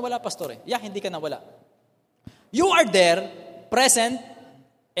po ako nawala, pastor Yeah, hindi ka nawala. You are there, present,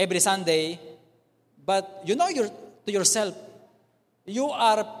 every Sunday, but you know to yourself, you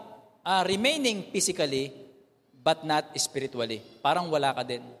are remaining physically, but not spiritually. Parang wala ka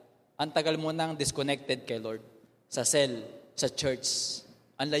din. Ang tagal mo nang disconnected kay Lord. Sa cell, sa church.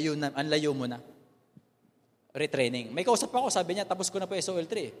 Ang layo mo na. Retraining. May kausap ako, sabi niya, tapos ko na po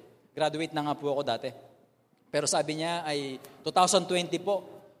SOL3. Graduate na nga po ako dati. Pero sabi niya ay 2020 po,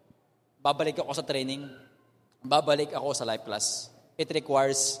 babalik ako sa training. Babalik ako sa life class. It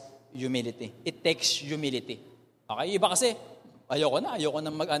requires humility. It takes humility. Okay? Iba kasi, ayoko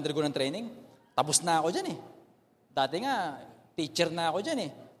na mag-undergo ng training. Tapos na ako dyan Dati nga, teacher na ako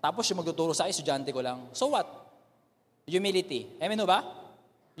dyan Tapos yung magtuturo sa estudyante ko lang. So what? Humility. Amen ba?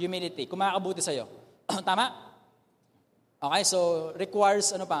 Humility. Kung makakabuti sa'yo. Tama? Okay, so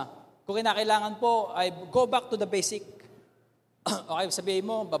requires Kung kinakailangan po, ay go back to the basic. Okay, sabihin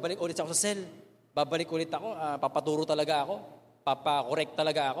mo, babalik ulit ako sa cell. Babalik ulit ako, papaturo talaga ako. Papakorek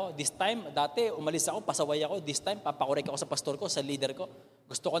talaga ako. This time, dati umalis ako, pasaway ako. This time, papakorek ako sa pastor ko, sa leader ko.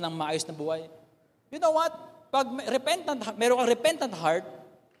 Gusto ko ng maayos na buhay. You know what? Pag meron kang repentant heart,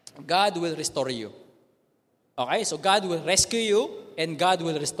 God will restore you. Okay? So God will rescue you and God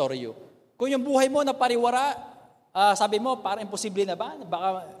will restore you. Kung yung buhay mo na pariwara, sabi mo, parang imposible na ba?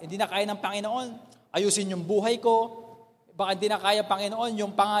 Baka hindi na kaya ng Panginoon. Ayusin yung buhay ko. Baka hindi na kaya Panginoon,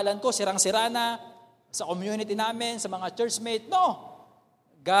 yung pangalan ko, sirang-sira na sa community namin, sa mga churchmate. No!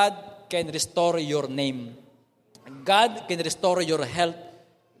 God can restore your name. God can restore your health.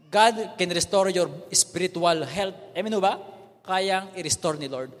 God can restore your spiritual health. Amen ba? Kayang i-restore ni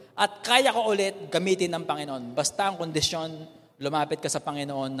Lord. At kaya ko ulit gamitin ng Panginoon. Basta ang kondisyon, lumapit ka sa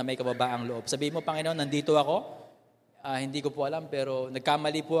Panginoon na may kababaang loob. Sabihin mo, Panginoon, nandito ako. Hindi ko po alam, pero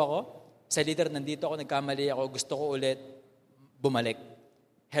nagkamali po ako. Sa leader, nandito ako, nagkamali ako. Gusto ko ulit bumalik.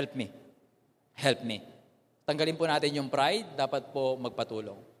 Help me. Help me. Tanggalin po natin yung pride, dapat po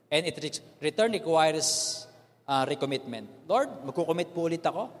magpatulong. And return requires recommitment. Lord, magkukommit po ulit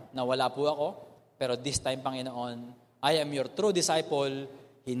ako, na wala po ako, pero this time, Panginoon, I am your true disciple,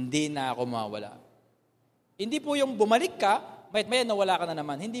 hindi na ako mawala. Hindi po yung bumalik ka, may nawala ka na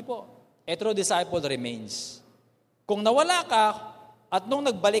naman. Hindi po. A true disciple remains. Kung nawala ka, at nung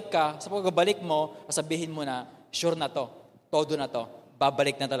nagbalik ka, sa pagbalik mo, sabihin mo na, sure na to, todo na to,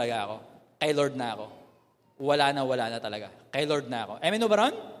 babalik na talaga ako. Kay Lord na ako. Wala na talaga. Kay Lord na ako. Amen ba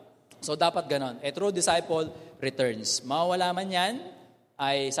ron? So dapat ganon. A true disciple returns. Mawala man yan,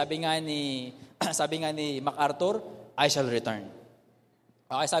 ay sabi nga ni MacArthur, I shall return.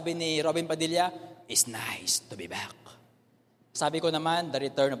 Okay, sabi ni Robin Padilla, it's nice to be back. Sabi ko naman, the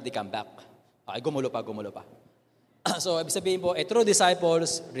return of the comeback. Okay, gumulo pa. So, ibig sabihin po, a true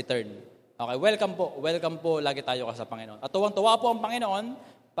disciples return. Okay, welcome po lagi tayo sa Panginoon. At tuwang-tuwa po ang Panginoon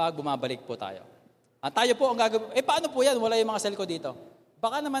pag bumabalik po tayo. At tayo po ang gagawin, paano po yan? Wala yung mga cell ko dito.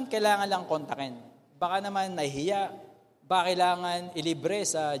 Baka naman kailangan lang kontakin. Baka naman nahihiya. Baka kailangan ilibre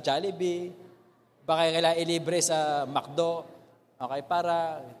sa Jollibee. Baka kailangan ilibre sa McDo. Okay,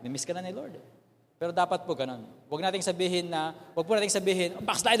 para mimiss ka na ni Lord. Pero dapat po ganun. Huwag po nating sabihin,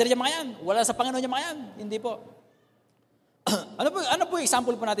 backslider yung mga yan. Wala sa Panginoon yung mga yan. Hindi po. Ano po yung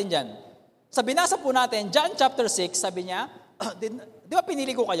example po natin dyan? Sa binasa po natin, John chapter 6, sabi niya, di ba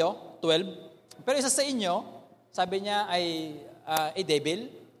pinili ko kayo? 12. Pero isa sa inyo, sabi niya ay a devil.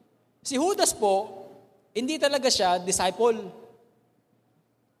 Si Judas po, hindi talaga siya disciple.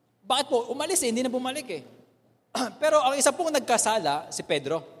 Bakit po? Umalis hindi na bumalik Pero ang isa pong nagkasala, si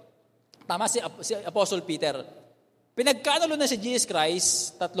Pedro. Tama si Apostle Peter. Pinagkanulo na si Jesus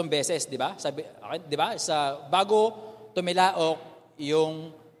Christ 3 beses, di ba? Sabi, di ba? Bago tumilaok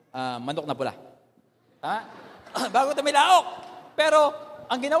yung manok na pula. Bago tumilaok. Pero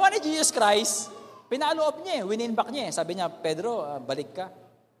ang ginawa ni Jesus Christ, pinaloob niya wininback niya Sabi niya, Pedro, balik ka.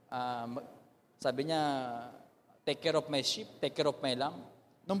 Sabi niya, take care of my sheep, take care of my lamb.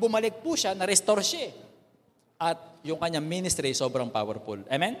 Nung bumalik po siya, na-restore siya. At yung kanyang ministry, sobrang powerful.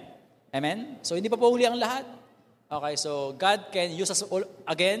 Amen? Amen? So, hindi pa po huli ang lahat. Okay, so God can use us all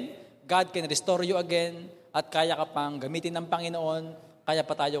again. God can restore you again. At kaya ka pang gamitin ng Panginoon. Kaya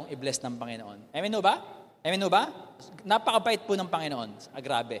pa tayong i-bless ng Panginoon. Amen ba? Amen ba? Napakabait po ng Panginoon.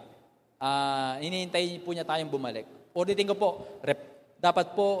 Grabe. Hinihintay po niya tayong bumalik. Ulitin ko po,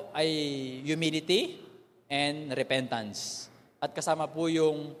 dapat po ay humility and repentance. At kasama po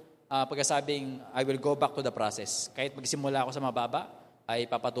yung pagkasabing, I will go back to the process. Kahit magsimula ako sa mababa, ay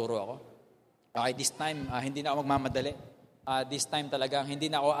papaturo ako. Okay, this time, hindi na ako magmamadali. This time talagang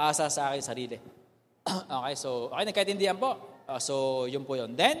hindi na ako asa sa aking sarili. Okay, so, nagkaintindihan po. So, yun po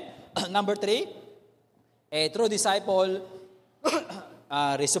yun. Then, number 3, a true disciple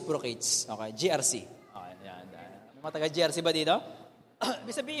reciprocates. Okay, GRC. Okay, yan. May mga taga-GRC ba dito?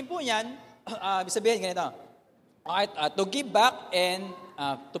 Ibig sabihin po yan, ibig sabihin ganito. Okay, to give back and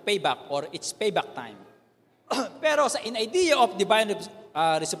to pay back, or it's payback time. Pero in idea of divine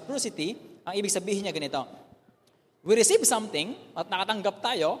reciprocity, ang ibig sabihin niya ganito. We receive something at nakatanggap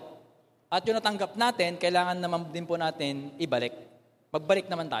tayo, at yung natanggap natin, kailangan naman din po natin ibalik.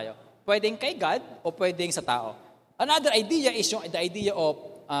 Magbalik naman tayo. Pwedeng kay God o pwedeng sa tao. Another idea is the idea of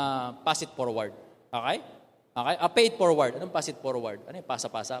pass it forward. Okay? Okay? Pay it forward. Anong pass it forward? Ano yung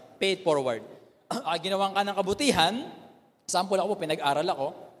pasa-pasa? Pay it forward. Ginawan ka ng kabutihan. Sample ako po, pinag-aral ako.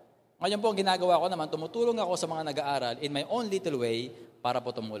 Ngayon po, ang ginagawa ko naman, tumutulong ako sa mga nag-aaral in my own little way para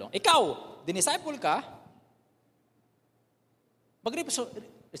po tumulong. Ikaw, dinisciple ka,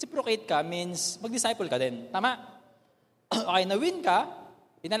 mag-reciprocate ka means mag-disciple ka din. Tama? Okay, na-win ka,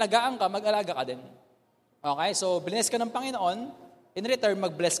 inalagaan ka, mag-alaga ka din. Okay, so bless ka ng Panginoon, in return,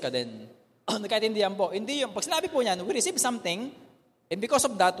 mag-bless ka din. Nagkaintindihan po. Hindi yung, pag sinabi po niyan, we receive something, and because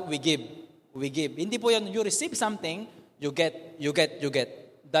of that, we give. We give. Hindi po yan, you receive something, you get.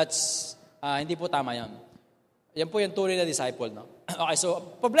 That's, hindi po tama yan. Yan po yung tunay na disciple, no? Okay,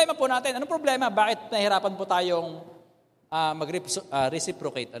 so, problema po natin. Anong problema? Bakit nahihirapan po tayong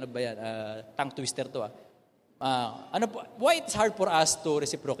mag-reciprocate? Ano ba yan? Tongue twister to, why it's hard for us to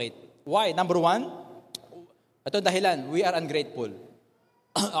reciprocate? Why? Number 1, ito dahilan, we are ungrateful.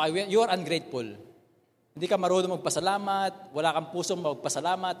 You are ungrateful. Hindi ka marunong magpasalamat, wala kang pusong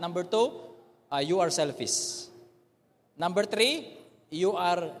magpasalamat. Number 2, you are selfish. Number 3, you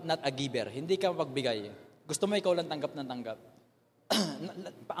are not a giver. Hindi ka magbigay. Gusto mo ikaw lang tanggap ng tanggap.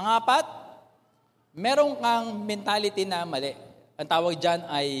 Ang 4, meron kang mentality na mali. Ang tawag dyan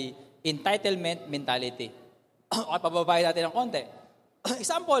ay entitlement mentality. Okay, pababahin natin ng konti.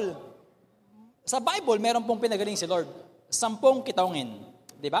 Example, sa Bible, meron pong pinagaling si Lord. 10 kitawngin.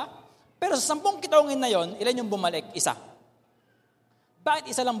 Di ba? Pero sa 10 kitawngin na yon, ilan yung bumalik? Isa. Bakit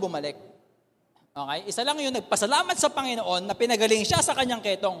isa lang bumalik? Okay? Isa lang yung nagpasalamat sa Panginoon na pinagaling siya sa kanyang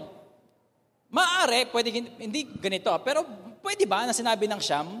ketong. Maaari, pwede, hindi ganito, pero pwede ba na sinabi ng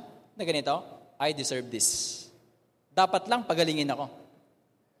Siyam na ganito? I deserve this. Dapat lang pagalingin ako.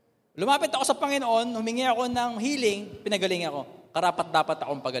 Lumapit ako sa Panginoon, humingi ako ng healing, pinagaling ako. Karapat-dapat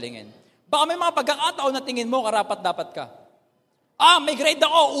akong pagalingin. Baka may mga pagkakataon na tingin mo, karapat-dapat ka. May grade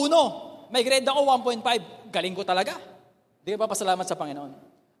ako, 1. May grade ako, 1.5. Galing ko talaga. Hindi ka pa pasalamat sa Panginoon.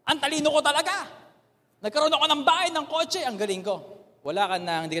 Ang talino ko talaga. Nagkaroon ako ng bahay, ng kotse, ang galing ko. Wala ka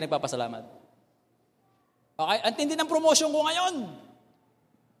na, hindi ka nagpapasalamat. Okay, ang tindi ng promotion ko ngayon.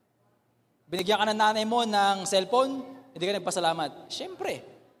 Binigyan ka ng nanay mo ng cellphone, hindi ka nagpasalamat. Siyempre,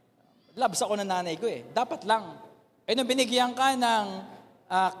 labs ako ng nanay ko eh. Dapat lang. Nung binigyan ka ng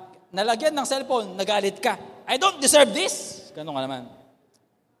nalagyan ng cellphone, nagalit ka. I don't deserve this. Ganun ka naman.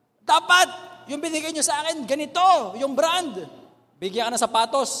 Dapat, yung binigay nyo sa akin, ganito, yung brand. Bigyan ka ng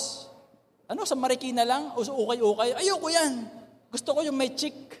sapatos. Sa Marikina lang? Ukay-ukay. Ayoko yan. Gusto ko yung may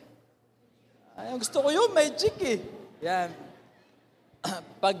chick. Gusto ko yung may chick eh. Yan.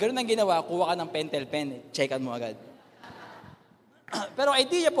 Pag gano'n ang ginawa, kuha ka ng pentel pen, checkan mo agad. Pero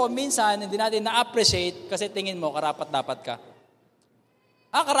idea po, minsan, hindi natin na-appreciate kasi tingin mo, karapat-dapat ka.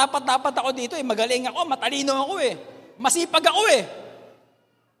 Karapat-dapat ako dito eh. Magaling ako, matalino ako eh. Masipag ako eh.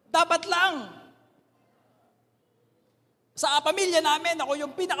 Dapat lang. Sa pamilya namin, ako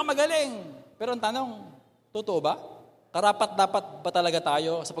yung pinakamagaling. Pero ang tanong, totoo ba? Karapat-dapat ba talaga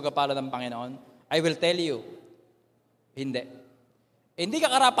tayo sa pagpapala ng Panginoon? I will tell you, hindi. Hindi ka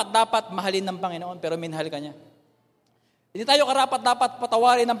karapat-dapat mahalin ng Panginoon, pero minahal ka niya. Hindi tayo karapat-dapat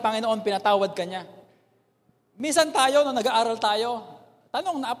patawarin ng Panginoon, pinatawad ka niya. Minsan tayo, nung nag-aaral tayo,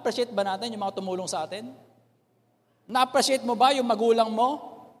 tanong, na-appreciate ba natin yung mga tumulong sa atin? Na-appreciate mo ba yung magulang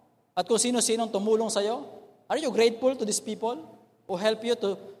mo? At kung sino-sinong tumulong sa'yo? Are you grateful to these people who help you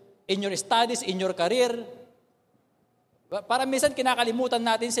in your studies, in your career? Para minsan kinakalimutan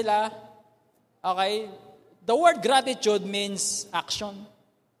natin sila. Okay? The word gratitude means action.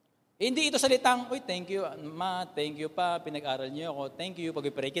 Hindi ito salitang, thank you, ma, thank you pa, pinag-aral niyo ako, thank you,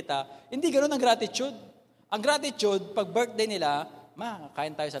 pag-pray kita. Hindi ganoon ang gratitude. Ang gratitude, pag birthday nila, ma,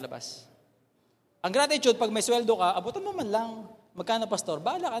 kain tayo sa labas. Ang gratitude, pag may sweldo ka, abutan mo man lang. Magkano, pastor?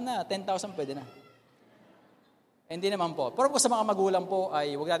 Bahala ka na, 10,000 pwede na. Hindi naman po. Pero sa mga magulang po,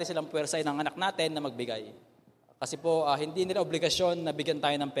 ay huwag natin silang puwersay ng anak natin na magbigay. Kasi po, hindi nila obligasyon na bigyan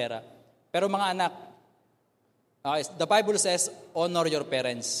tayo ng pera. Pero mga anak, Okay, the Bible says, honor your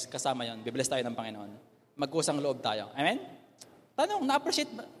parents. Kasama yon. Bibless tayo ng Panginoon. Magkusang loob tayo. Amen? Tanong,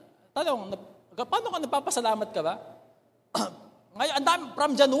 na-appreciate ba? Paano ka nagpapasalamat ka ba? Ngayon,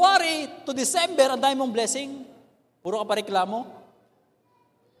 from January to December, ang dami mong blessing. Puro ka pa reklamo.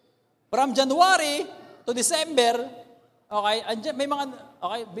 From January to December, okay, may mga,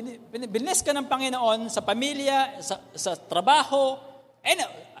 okay, binless ka ng Panginoon sa pamilya, sa trabaho,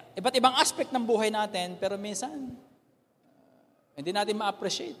 iba't ibang aspect ng buhay natin, pero minsan, hindi natin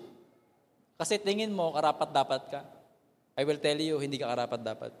ma-appreciate. Kasi tingin mo, karapat-dapat ka. I will tell you, hindi ka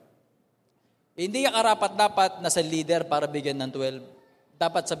karapat-dapat. Hindi ka karapat-dapat na sa leader para bigyan ng 12.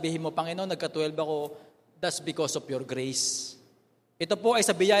 Dapat sabihin mo, Panginoon, nagka-12 ako, that's because of your grace. Ito po ay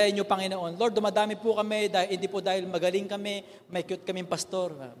sa biyaya niyo, Panginoon. Lord, dumadami po kami, hindi po dahil magaling kami, may cute kaming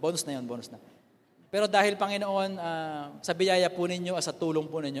pastor. Bonus na yun, bonus na. Pero dahil, Panginoon, sa biyaya po ninyo, sa tulong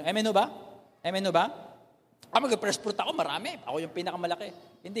po ninyo. Amen o ba? Amen o ba? Mag-first fruit ako, marami. Ako yung pinakamalaki.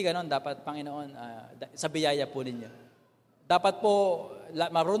 Hindi ganon, dapat, Panginoon, sa biyaya po ninyo. Dapat po,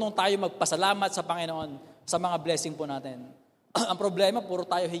 marunong tayo magpasalamat sa Panginoon sa mga blessing po natin. Ang problema, puro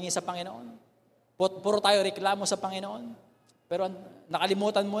tayo hingi sa Panginoon. Puro tayo reklamo sa Panginoon. Pero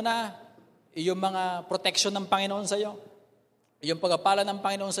nakalimutan mo na yung mga protection ng Panginoon sa iyo. Yung pagpapala ng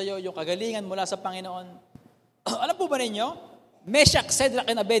Panginoon sa iyo, yung kagalingan mula sa Panginoon. Alam po ba ninyo? Meshach, Shadrach,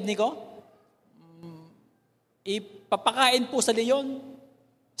 and Abednego, ipapakain po sa leon,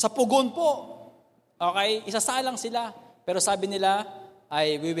 sa pugon po. Okay? Isasalang sila. Pero sabi nila,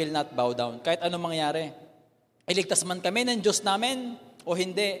 we will not bow down. Kahit anong mangyari. Iligtas man kami ng Diyos namin o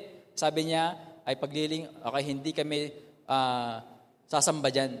hindi. Sabi niya, ay pagliling, okay, hindi kami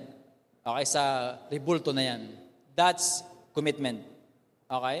sasamba dyan. Okay, sa ribulto na yan. That's commitment.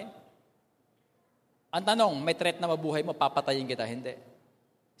 Okay? Ang tanong, may threat na mabuhay mo, papatayin kita. Hindi.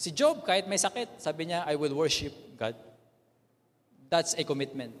 Si Job, kahit may sakit, sabi niya, I will worship God. That's a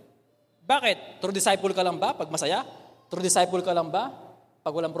commitment. Bakit? True disciple ka lang ba pag masaya? True disciple ka lang ba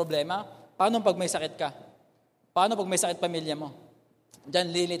pag walang problema? Paano pag may sakit ka? Paano pag may sakit pamilya mo? Diyan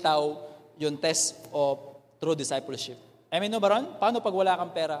lilitaw yung test of true discipleship. Amen no ba ron? Paano pag wala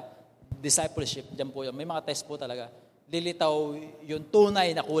kang pera? Discipleship, diyan po yun. May mga test po talaga. Lilitaw yung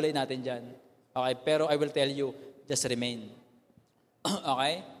tunay na kulay natin dyan. Okay, pero I will tell you, just remain.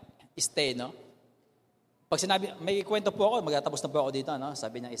 Okay? Stay, no? Pag sinabi, may kwento po ako, magtatapos na po ako dito, no?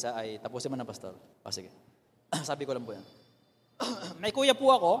 Sabi niya isa ay, tapusin mo na, pastor. O, sige. Sabi ko lang po yan. May kuya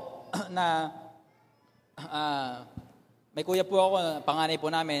po ako na, panganay po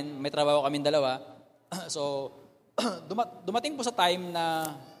namin, may trabaho kaming dalawa. So, dumating po sa time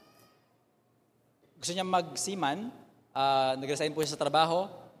na gusto niya magsiman, nag-resign po siya sa trabaho,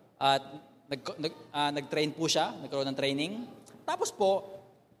 at nag-train po siya, nagkaroon ng training. Tapos po,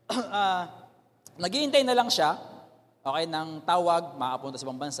 naghihintay na lang siya, okay, ng tawag, makapunta sa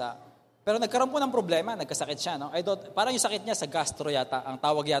ibang bansa. Pero nagkaroon po ng problema, nagkasakit siya. No? Parang yung sakit niya sa gastro yata, ang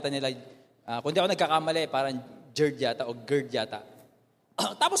tawag yata nila, kung di ako nagkakamali, parang GERD yata o GERD yata.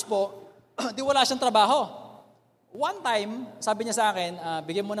 Tapos po, di wala siyang trabaho. One time, sabi niya sa akin,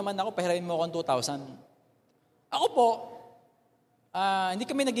 bigyan mo naman ako, pahiramin mo akong 2,000. Ako po, hindi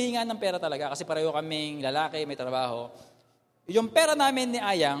kami naghihingaan ng pera talaga kasi pareho kaming lalaki, may trabaho. Yung pera namin ni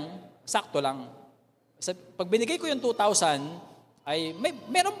Ayang, sakto lang. Pag binigay ko yung 2,000, ay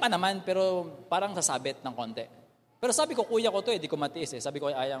meron pa naman pero parang sasabit ng konti. Pero sabi ko, kuya ko to di ko matiis eh. Sabi ko,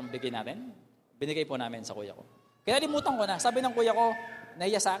 Ayang, bigay natin. Binigay po namin sa kuya ko. Kaya limutan ko na. Sabi ng kuya ko,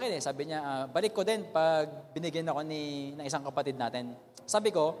 nahiya sa akin eh. Sabi niya, balik ko din pag binigyan ako ng isang kapatid natin. Sabi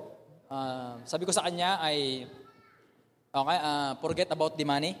ko sa kanya ay, okay, forget about the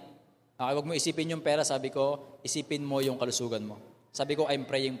money. Okay, wag mo isipin yung pera. Sabi ko, isipin mo yung kalusugan mo. Sabi ko, I'm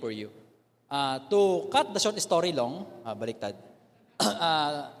praying for you. To cut the short story long, baliktad.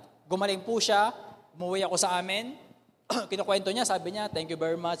 Gumaling po siya, umuwi ako sa amin. Kinukwento niya, sabi niya, thank you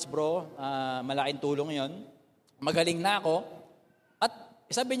very much bro, malaking tulong yon. Magaling na ako. At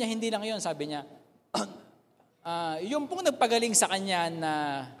sabi niya, hindi lang yon, sabi niya, yung pong nagpagaling sa kanya na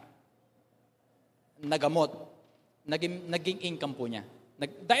nagamot, naging income po niya.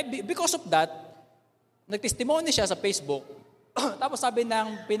 Because of that, nagtestimony siya sa Facebook. Tapos sabi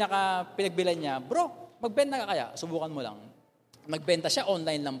ng pinagbilan niya, bro, magbenta ka kaya? Subukan mo lang. Magbenta siya,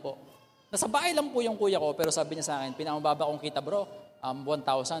 online lang po. Nasa bahay lang po yung kuya ko, pero sabi niya sa akin, pinamababa kong kita bro,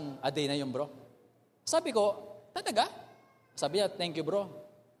 1,000 a day na yung bro. Sabi ko, talaga? Sabi niya, thank you bro.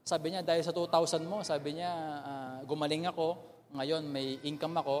 Sabi niya, dahil sa 2,000 mo, sabi niya, gumaling ako, ngayon may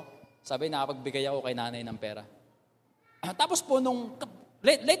income ako, sabi nakapagbigay ako kay nanay ng pera. Tapos po nung,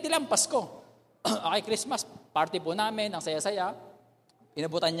 late nilang Pasko, okay, Christmas, party po namin, ang saya-saya,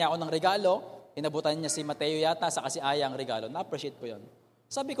 inabutan niya ako ng regalo, inabutan niya si Mateo yata sa kasi ayang regalo. Na-appreciate ko yon.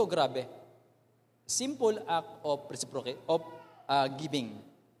 Sabi ko, grabe. Simple act of giving.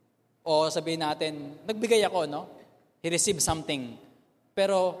 O sabihin natin, nagbigay ako, no? He received something.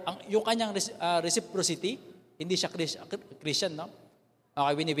 Pero yung kanyang reciprocity, hindi siya Christian, no?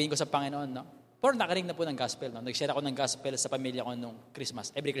 Okay, binibihin ko sa Panginoon, no? Pero nakarinig na po ng gospel, no? Nag-share ako ng gospel sa pamilya ko nung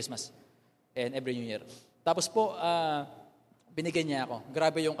Christmas, every Christmas and every New Year. Tapos po, binigyan niya ako.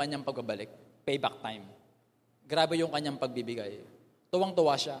 Grabe yung kanyang pagbabalik. Payback time. Grabe yung kanyang pagbibigay.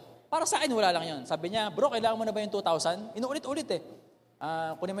 Tuwang-tuwa siya. Para sa akin, wala lang yun. Sabi niya, bro, kailangan mo na ba yung 2,000? Inuulit-ulit eh.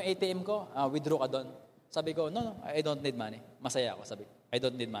 Kunin mo yung ATM ko, withdraw ka doon. Sabi ko, no, I don't need money. Masaya ako, sabi ko. I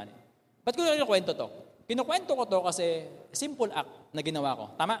don't need money. Ba't ko kinukwento to? Kinukwento ko to kasi simple act na ginawa ko.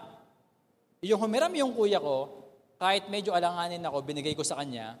 Tama? Yung humiram yung kuya ko, kahit medyo alanganin ako, binigay ko sa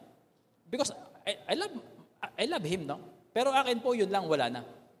kanya, because I love him, no? Pero akin po, yun lang, wala na.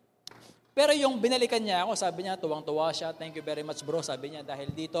 Pero yung binalikan niya ako, sabi niya, tuwang-tuwa siya, thank you very much bro, sabi niya,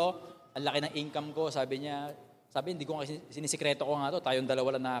 dahil dito, ang laki ng income ko, sabi niya, hindi ko kasi sinisikreto ko nga to, tayong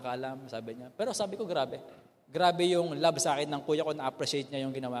dalawa lang nakakaalam, sabi niya. Pero sabi ko, grabe. Grabe yung love sa akin ng kuya ko, na-appreciate niya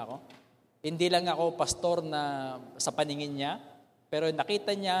yung ginawa ko. Hindi lang ako pastor na sa paningin niya, pero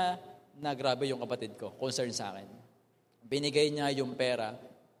nakita niya na grabe yung kapatid ko, concern sa akin. Binigay niya yung pera,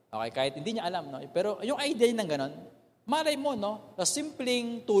 okay, kahit hindi niya alam, no? Pero yung idea ng ganon, malay mo, no? Sa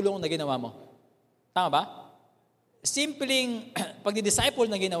simpleng tulong na ginawa mo. Tama ba? Simpleng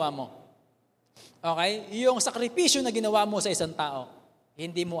pagdi-disciple na ginawa mo. Okay? Yung sakripisyo na ginawa mo sa isang tao,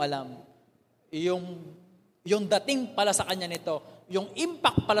 hindi mo alam. Yung dating pala sa kanya nito, yung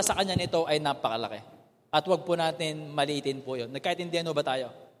impact pala sa kanya nito ay napakalaki. At wag po natin maliitin po yun. Nagkaintindihan ba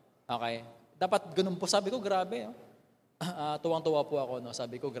tayo? Okay? Dapat ganun po. Sabi ko, grabe. Oh. Tuwang-tuwa po ako. No?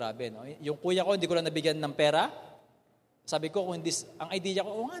 Sabi ko, grabe. No? Yung kuya ko, hindi ko lang nabigyan ng pera. Sabi ko, kung hindi, ang idea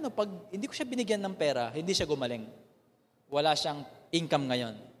ko, pag hindi ko siya binigyan ng pera, hindi siya gumaling. Wala siyang income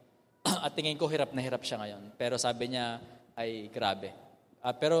ngayon. At tingin ko, hirap na hirap siya ngayon. Pero sabi niya, ay grabe.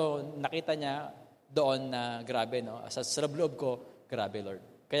 Pero nakita niya doon na grabe, no? Sa loob ko, grabe, Lord.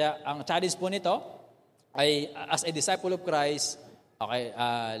 Kaya ang challenge po nito ay, as a disciple of Christ, okay,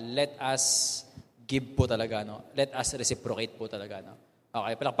 let us give po talaga, no? Let us reciprocate po talaga, no?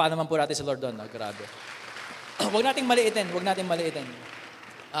 Okay, palakpakan naman po natin si Lord doon, no? Grabe. Huwag nating maliitin.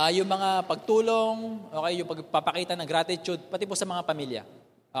 Yung mga pagtulong, okay, yung pagpapakita ng gratitude, pati po sa mga pamilya.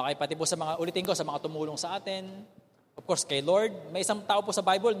 Okay, pati po sa mga, ulitin ko, sa mga tumulong sa atin. Of course, kay Lord. May isang tao po sa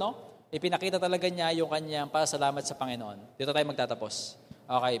Bible, no? Ipinakita talaga niya yung kanyang pasalamat sa Panginoon. Dito tayo magtatapos.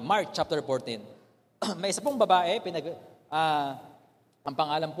 Okay, Mark chapter 14. May isa pong babae, ang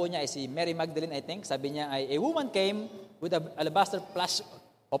pangalan po niya ay si Mary Magdalene, I think. Sabi niya ay, a woman came with an alabaster flask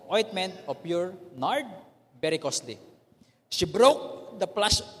of ointment of pure nard, very costly. She broke the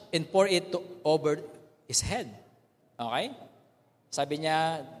flask and poured it over his head. Okay? Sabi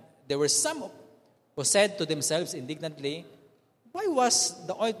niya, there were some who said to themselves indignantly, why was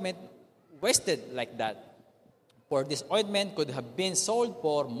the ointment wasted like that? For this ointment could have been sold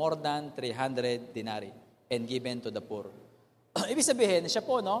for more than 300 denarii and given to the poor. Ibig sabihin, siya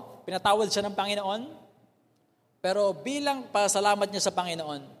po, no, pinatawad siya ng Panginoon, pero bilang pasalamat niya sa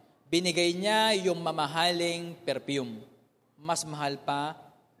Panginoon, binigay niya yung mamahaling perfume. Mas mahal pa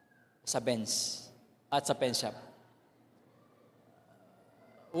sa Benz at sa pen shop.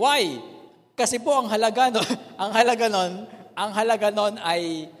 Why? Kasi po ang halaga nun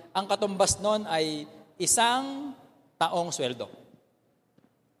ay, ang katumbas nun ay isang taong sweldo.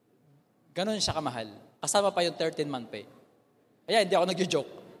 Ganon siya kamahal. Kasama pa yung 13-month pay. Ayan, hindi ako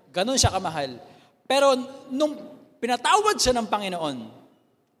nag-joke. Ganon siya kamahal. Pero nung pinatawad siya ng Panginoon,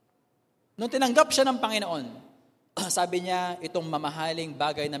 nung tinanggap siya ng Panginoon, sabi niya, itong mamahaling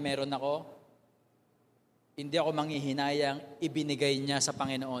bagay na meron ako, hindi ako manghihinayang, ibinigay niya sa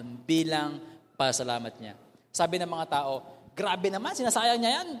Panginoon bilang pasalamat niya. Sabi ng mga tao, grabe naman, sinasayang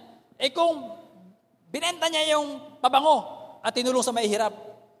niya yan. Kung binenta niya yung pabango at tinulong sa mahihirap,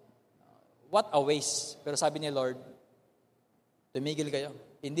 what a waste. Pero sabi ni Lord, tumigil kayo.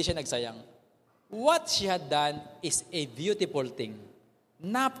 Hindi siya nagsayang. What she had done is a beautiful thing.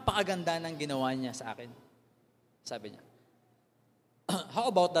 Napakaganda ng ginawa niya sa akin. Sabi niya.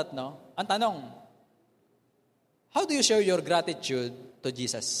 How about that, no? Ang tanong, how do you show your gratitude to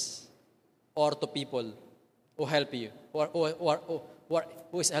Jesus or to people who help you,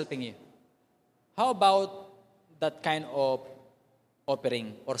 who is helping you? How about that kind of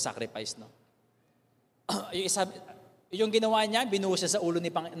offering or sacrifice, no? Yung ginawa niya, binuhos siya sa ulo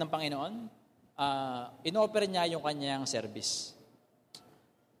ng Panginoon, in-offer niya yung kanyang service.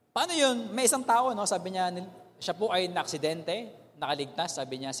 Paano yun? May isang tao, no? Sabi niya, siya po ay naaksidente, nakaligtas.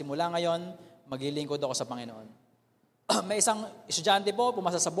 Sabi niya, simula ngayon, maglilingkod ako sa Panginoon. May isang estudyante po,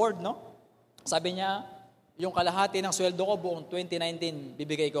 pumasa sa board, no? Sabi niya, yung kalahati ng sweldo ko buong 2019,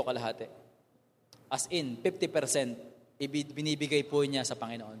 bibigay ko kalahati. As in, 50% binibigay po niya sa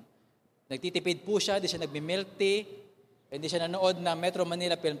Panginoon. Nagtitipid po siya, hindi siya nagmi-milk tea, hindi siya nanood ng Metro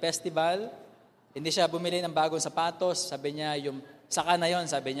Manila Film Festival, hindi siya bumili ng bagong sapatos, sabi niya, yung saka na yon,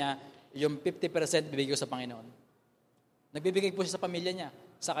 sabi niya, yung 50% bibigay ko sa Panginoon. Nagbibigay po siya sa pamilya niya,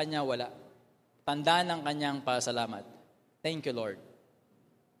 sa kanya wala. Tanda ng kanyang pasalamat. Thank you, Lord.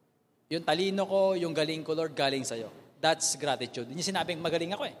 Yung talino ko, yung galing ko, Lord, galing sa'yo. That's gratitude. Hindi sinabing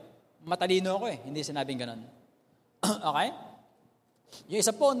magaling ako matalino ako hindi sinabing ganun. Okay? Yung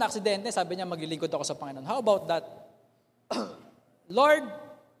isa po na aksidente, sabi niya maglilingkod ako sa Panginoon. How about that? Lord,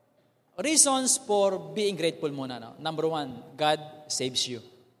 reasons for being grateful muna. No? Number 1, God saves you.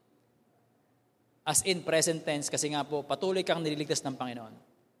 As in present tense, kasi nga po, patuloy kang nililigtas ng Panginoon.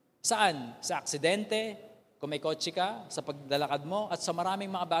 Saan? Sa aksidente, kung may kotse ka, sa paglalakad mo, at sa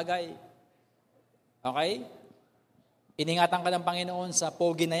maraming mga bagay. Okay? Iningatan ka ng Panginoon sa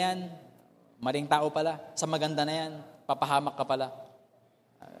pogi na yan, maling tao pala, sa maganda na yan, papahamak ka pala.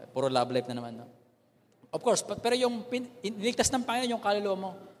 Puro love life na naman. No? Of course, pero yung iniligtas ng Panginoon, yung kaluluwa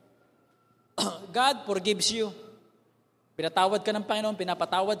mo, God forgives you. Pinatawad ka ng Panginoon,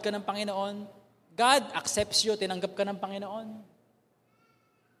 pinapatawad ka ng Panginoon. God accepts you, tinanggap ka ng Panginoon.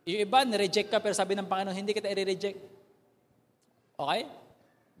 Yung iba, nireject ka, pero sabi ng Panginoon, hindi kita i-reject. Okay?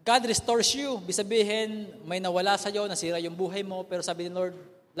 God restores you. Bisabihin, may nawala sa'yo, nasira yung buhay mo, pero sabi ni Lord,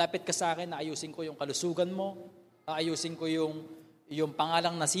 lapit ka sa akin, naayusin ko yung kalusugan mo, naayusin ko yung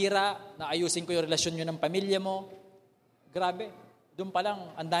pangalang nasira, naayusin ko yung relasyon nyo ng pamilya mo. Grabe. Doon pa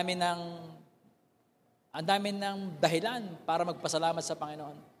lang, ang dami ng dahilan para magpasalamat sa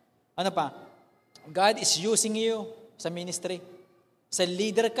Panginoon. Ano pa? God is using you sa ministry. Sa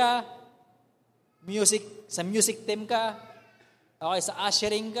leader ka, sa music team ka, okay, sa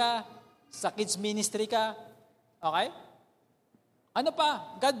ushering ka, sa kids ministry ka, okay? Ano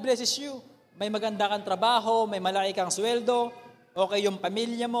pa? God blesses you. May maganda kang trabaho, may malaki kang sweldo, okay yung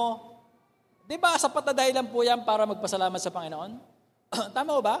pamilya mo. Di ba, sapat na dahilan po yan para magpasalamat sa Panginoon?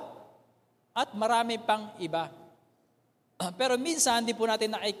 Tama ba? At marami pang iba. Pero minsan, hindi po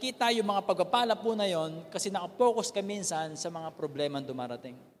natin nakikita yung mga pagpapala po na yon kasi nakapokus ka minsan sa mga problema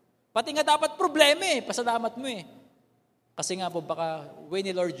dumarating. Pati nga dapat problema pasalamat mo Kasi nga po baka way ni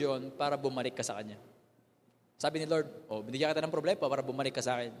Lord yun para bumalik ka sa Kanya. Sabi ni Lord, binigyan kita ng problema para bumalik ka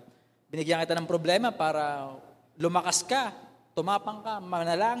sa akin. Binigyan kita ng problema para lumakas ka, tumapang ka,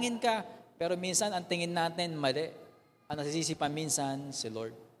 manalangin ka. Pero minsan, ang tingin natin mali. Ang nasisisi pa minsan si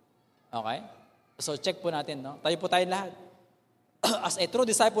Lord. Okay? So check po natin, no? Tayo po tayo lahat. As a true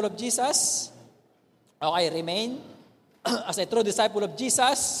disciple of Jesus, okay, remain. As a true disciple of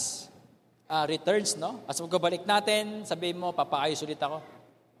Jesus, returns, no? As magbabalik natin, sabihin mo, papaayos ulit ako.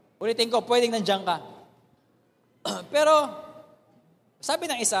 Ulitin ko, pwedeng nandiyan ka. Pero, sabi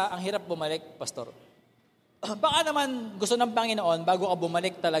ng isa, ang hirap bumalik, pastor. Baka naman gusto ng Panginoon, bago ka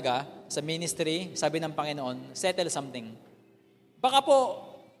bumalik talaga sa ministry, sabi ng Panginoon, settle something. Baka po,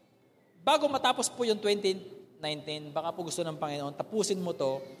 bago matapos po yung 2019, baka po gusto ng Panginoon, tapusin mo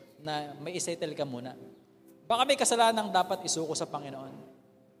to na may isettle ka muna. Baka may kasalanang dapat isuko sa Panginoon.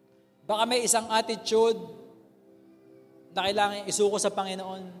 Baka may isang attitude na kailangan isuko sa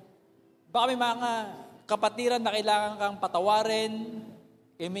Panginoon. Baka may mga kapatiran na kailangan kang patawarin,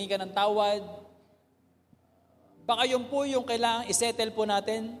 humingi ka ng tawad. Baka yun po yung kailangan isettle po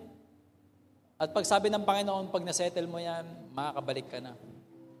natin. At pag sabi ng Panginoon, pag nasettle mo yan, makakabalik ka na.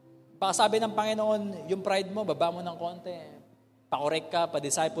 Baka sabi ng Panginoon, yung pride mo, baba mo ng konti. Pa-correct ka,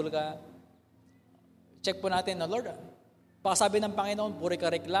 pa-disciple ka. Check po natin, no, Lord. Baka sabi ng Panginoon, puro ka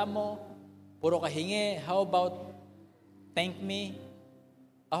reklamo, puro ka hingi. How about thank me?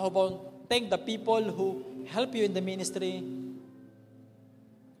 How about thank the people who help you in the ministry?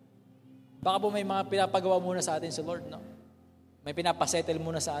 Baka po may mga pinapagawa muna sa atin si Lord, no? May pinapasettle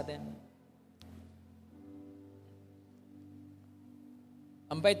muna sa atin.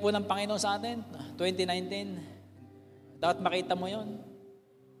 Ang bait po ng Panginoon sa atin, 2019, dapat makita mo yon.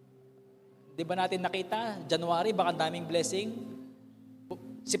 Di ba natin nakita? January, baka daming blessing.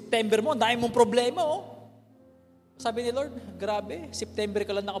 September mo, dahil mong problema, Sabi ni Lord, grabe, September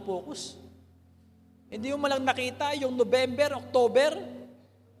ka lang nakapokus. Hindi mo malang nakita yung November, October,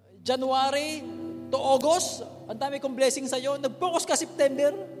 January to August, ang dami kong blessing sa'yo. Nag-focus ka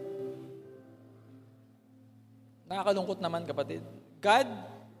September. Nakakalungkot naman, kapatid. God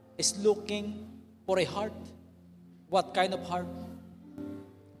is looking for a heart. What kind of heart?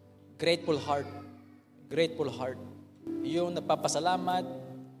 Grateful heart. Grateful heart. Yung nagpapasalamat,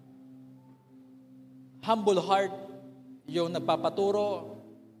 humble heart, yung nagpapaturo.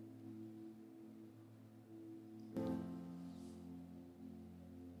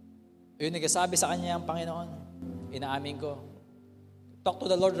 Yung nagsasabi sa kanya ang Panginoon, inaamin ko. Talk to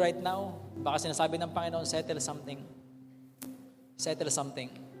the Lord right now. Baka sinasabi ng Panginoon, settle something. Settle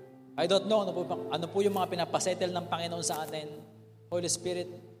something. I don't know ano po yung mga pinapasettle ng Panginoon sa atin. Holy Spirit,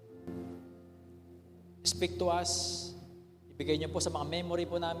 speak to us. Ibigay niyo po sa mga memory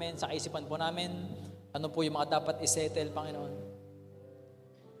po namin, sa kaisipan po namin, ano po yung mga dapat isettle, Panginoon.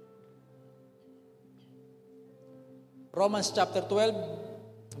 Romans chapter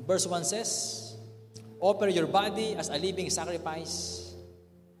 12, verse 1 says, offer your body as a living sacrifice.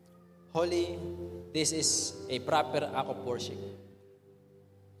 Holy, this is a proper act of worship.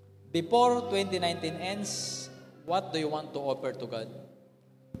 Before 2019 ends, what do you want to offer to God?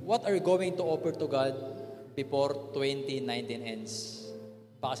 What are you going to offer to God before 2019 ends?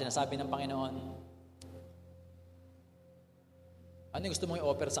 Baka sinasabi ng Panginoon, ano yung gusto mong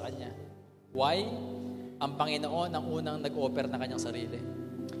i-offer sa Kanya? Why? Ang Panginoon ang unang nag-offer na Kanyang sarili.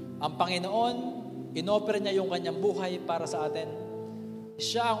 Ang Panginoon, in-offer niya yung Kanyang buhay para sa atin.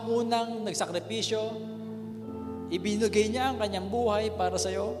 Siya ang unang nagsakripisyo. Ibinigay niya ang Kanyang buhay para sa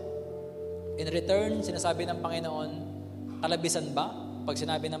iyo. In return, sinasabi ng Panginoon, kalabisan ba? Pag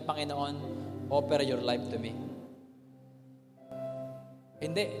sinabi ng Panginoon, offer your life to me.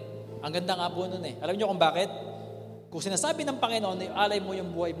 Hindi. Ang ganda nga po nun eh. Alam niyo kung bakit? Kung sinasabi ng Panginoon, alay mo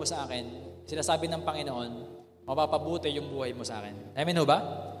yung buhay mo sa akin, sinasabi ng Panginoon, mapapabuti yung buhay mo sa akin. Amen ho ba?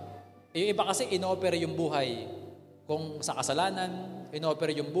 Yung iba kasi in-offer yung buhay kung sa kasalanan,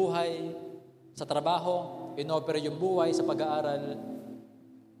 in-offer yung buhay sa trabaho, in-offer yung buhay sa pag-aaral,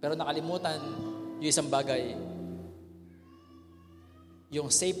 pero nakalimutan yung isang bagay. Yung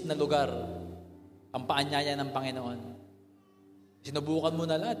safe na lugar, ang paanyaya ng Panginoon. Sinubukan mo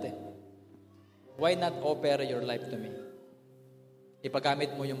na lahat eh. Why not offer your life to me?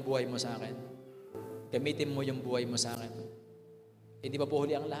 Ipagamit mo yung buhay mo sa akin. Gamitin mo yung buhay mo sa akin. Hindi pa po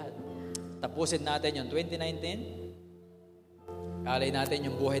huli ang lahat. Tapusin natin yung 2019. Alay natin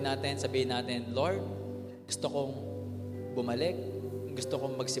yung buhay natin. Sabihin natin, Lord, gusto kong bumalik. Gusto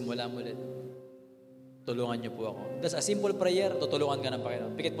kong magsimula mulit. Tulungan niyo po ako. That's a simple prayer. Tutulungan ka ng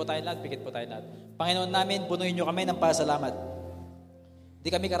Panginoon. Pikit po tayo lahat. Panginoon namin, punuin niyo kami ng pasalamat. Hindi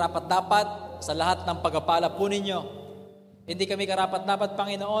kami karapat-dapat sa lahat ng pagpapala po ninyo. Hindi kami karapat-dapat,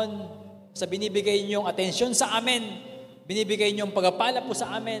 Panginoon, sa binibigay niyong atensyon sa amin. Binibigay niyong pagpapala po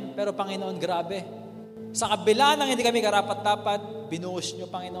sa amin. Pero Panginoon, grabe. Sa kabila ng hindi kami karapat-dapat, binuhos niyo,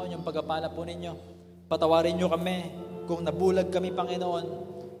 Panginoon, yung pagpapala po ninyo. Patawarin niyo kami kung nabulag kami, Panginoon,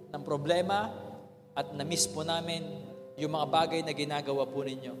 ng problema at na-miss po namin yung mga bagay na ginagawa po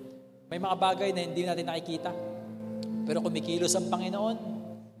ninyo. May mga bagay na hindi natin nakikita. Pero kumikilos ang Panginoon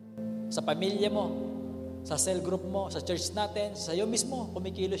sa pamilya mo, sa cell group mo, sa church natin, sa iyo mismo,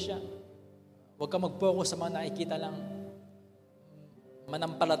 kumikilos siya. Huwag ka mag-focus sa mga nakikita lang.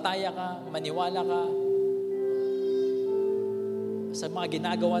 Manampalataya ka, maniwala ka sa mga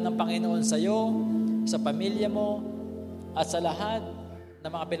ginagawa ng Panginoon sa iyo, sa pamilya mo, at sa lahat ng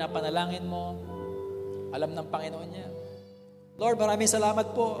mga pinapanalangin mo. Alam ng Panginoon niya. Lord, maraming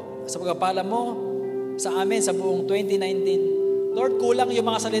salamat po sa pagpapala mo sa amin sa buong 2019. Lord, kulang yung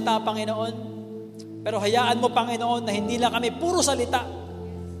mga salita, Panginoon. Pero hayaan mo, Panginoon, na hindi lang kami puro salita.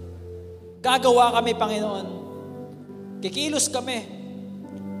 Gagawa kami, Panginoon. Kikilos kami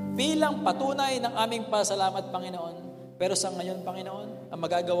bilang patunay ng aming pasalamat, Panginoon. Pero sa ngayon, Panginoon, ang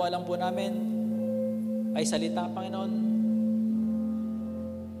magagawa lang po namin ay salita, Panginoon.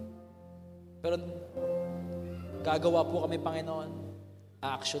 Pero gagawa po kami, Panginoon.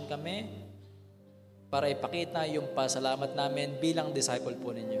 A-action kami para ipakita yung pasalamat namin bilang disciple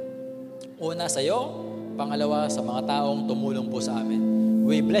po ninyo. Una sa iyo, pangalawa sa mga taong tumulong po sa amin.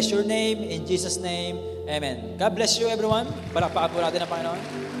 We bless your name in Jesus' name. Amen. God bless you, everyone. Palakpakan po natin ang Panginoon.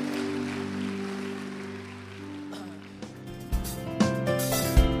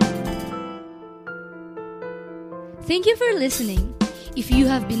 Thank you for listening. If you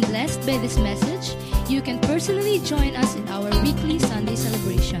have been blessed by this message, you can personally join us in our weekly Sunday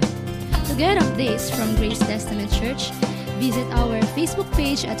celebration. To get updates from Grace Testament Church, visit our Facebook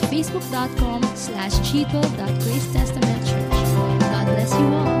page at facebook.com/g12.gracetestamentchurch. God bless you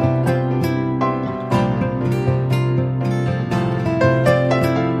all.